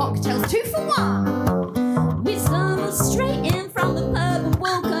deal on cocktails, 2 for 1. We stumbled straight in from the pub and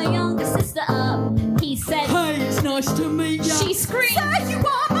woke our younger sister up. He said, "Hey, it's nice to meet you." She screamed, "Sir, you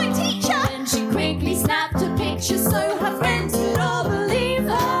are my teacher!" And she quickly snapped a picture so her friends could all believe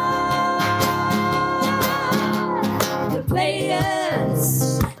her. The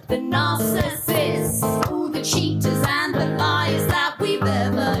players, the narcissists, all the cheaters and the liars that we've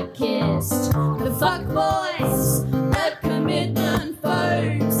ever kissed. The fuckboys, the commitment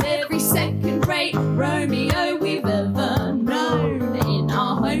phobes, every second-rate Romeo we've ever known in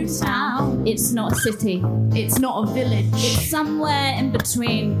our hometown. It's not a city. It's not a village. It's somewhere in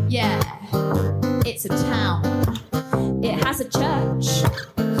between. Yeah, it's a town. It has a church,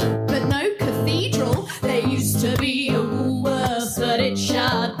 but no cathedral. There used to be a Woolworths, but it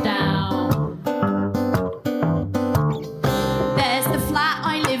shut down. There's the flat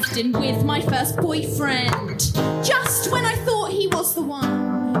I lived in with my first boyfriend. Just when I thought he was the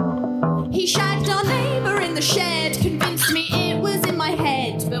one, he shagged our neighbour in the shed, convinced me it was in my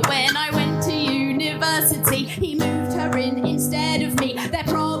head. But when I went to university, he moved her in instead of me. They're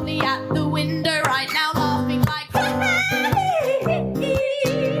probably at the window right now laughing like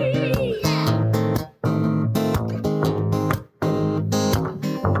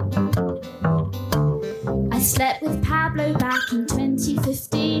I slept with Pablo back in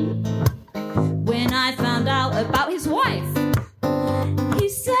 2015 when I found out about his wife. He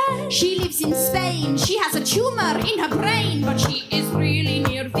said she lives in Spain, she has a tumour in her brain, but she is really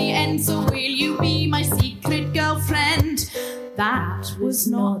near the end, so will you be my secret girlfriend? That was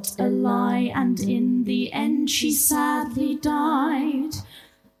not a lie, and in the end she sadly died.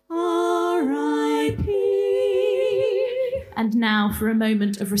 R.I.P. And now for a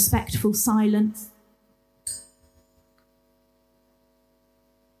moment of respectful silence.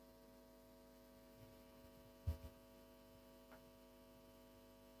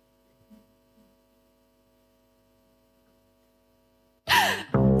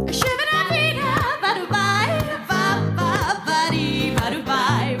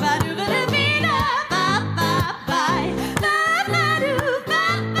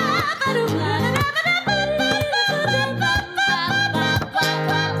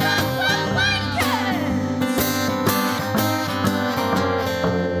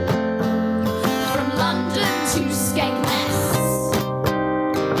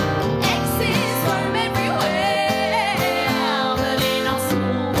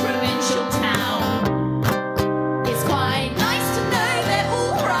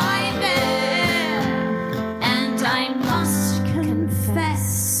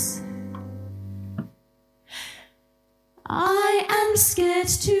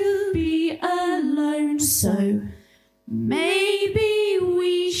 to be alone, so maybe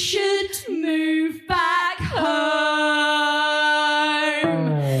we should move back home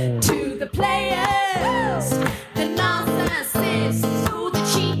to the players, the narcissists, all the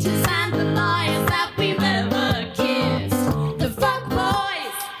cheaters and the liars that we've ever kissed, the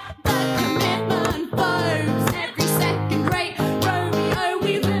fuckboys, the commitment foes, every second-rate Romeo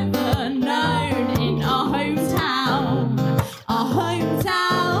we've ever known in our hometown. Our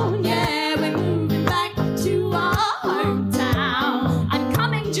hometown, yeah, we're moving back to our hometown. I'm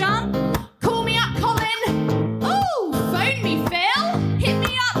coming, John. Call me up, Colin. Oh, phone me, Phil. Hit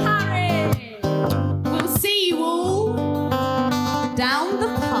me up, Harry. We'll see you all down the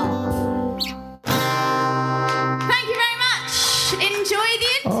pub. Thank you very much. Enjoy the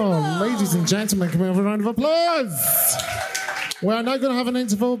interval. Oh, ladies and gentlemen, can we have a round of applause? We're now going to have an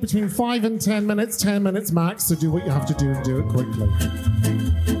interval between 5 and 10 minutes, 10 minutes max, so do what you have to do and do it quickly.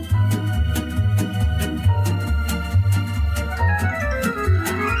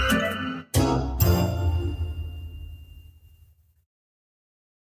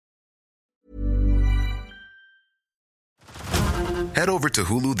 Head over to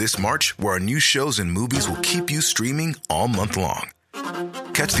Hulu this March, where our new shows and movies will keep you streaming all month long.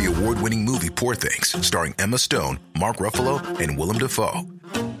 Catch the award-winning movie Poor Things, starring Emma Stone, Mark Ruffalo, and Willem Dafoe.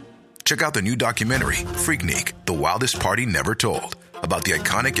 Check out the new documentary, Freaknik, The Wildest Party Never Told, about the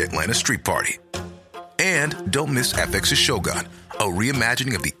iconic Atlanta Street Party. And don't miss FX's Shogun, a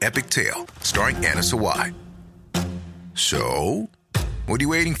reimagining of the epic tale, starring Anna Sawai. So, what are you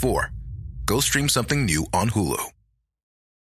waiting for? Go stream something new on Hulu.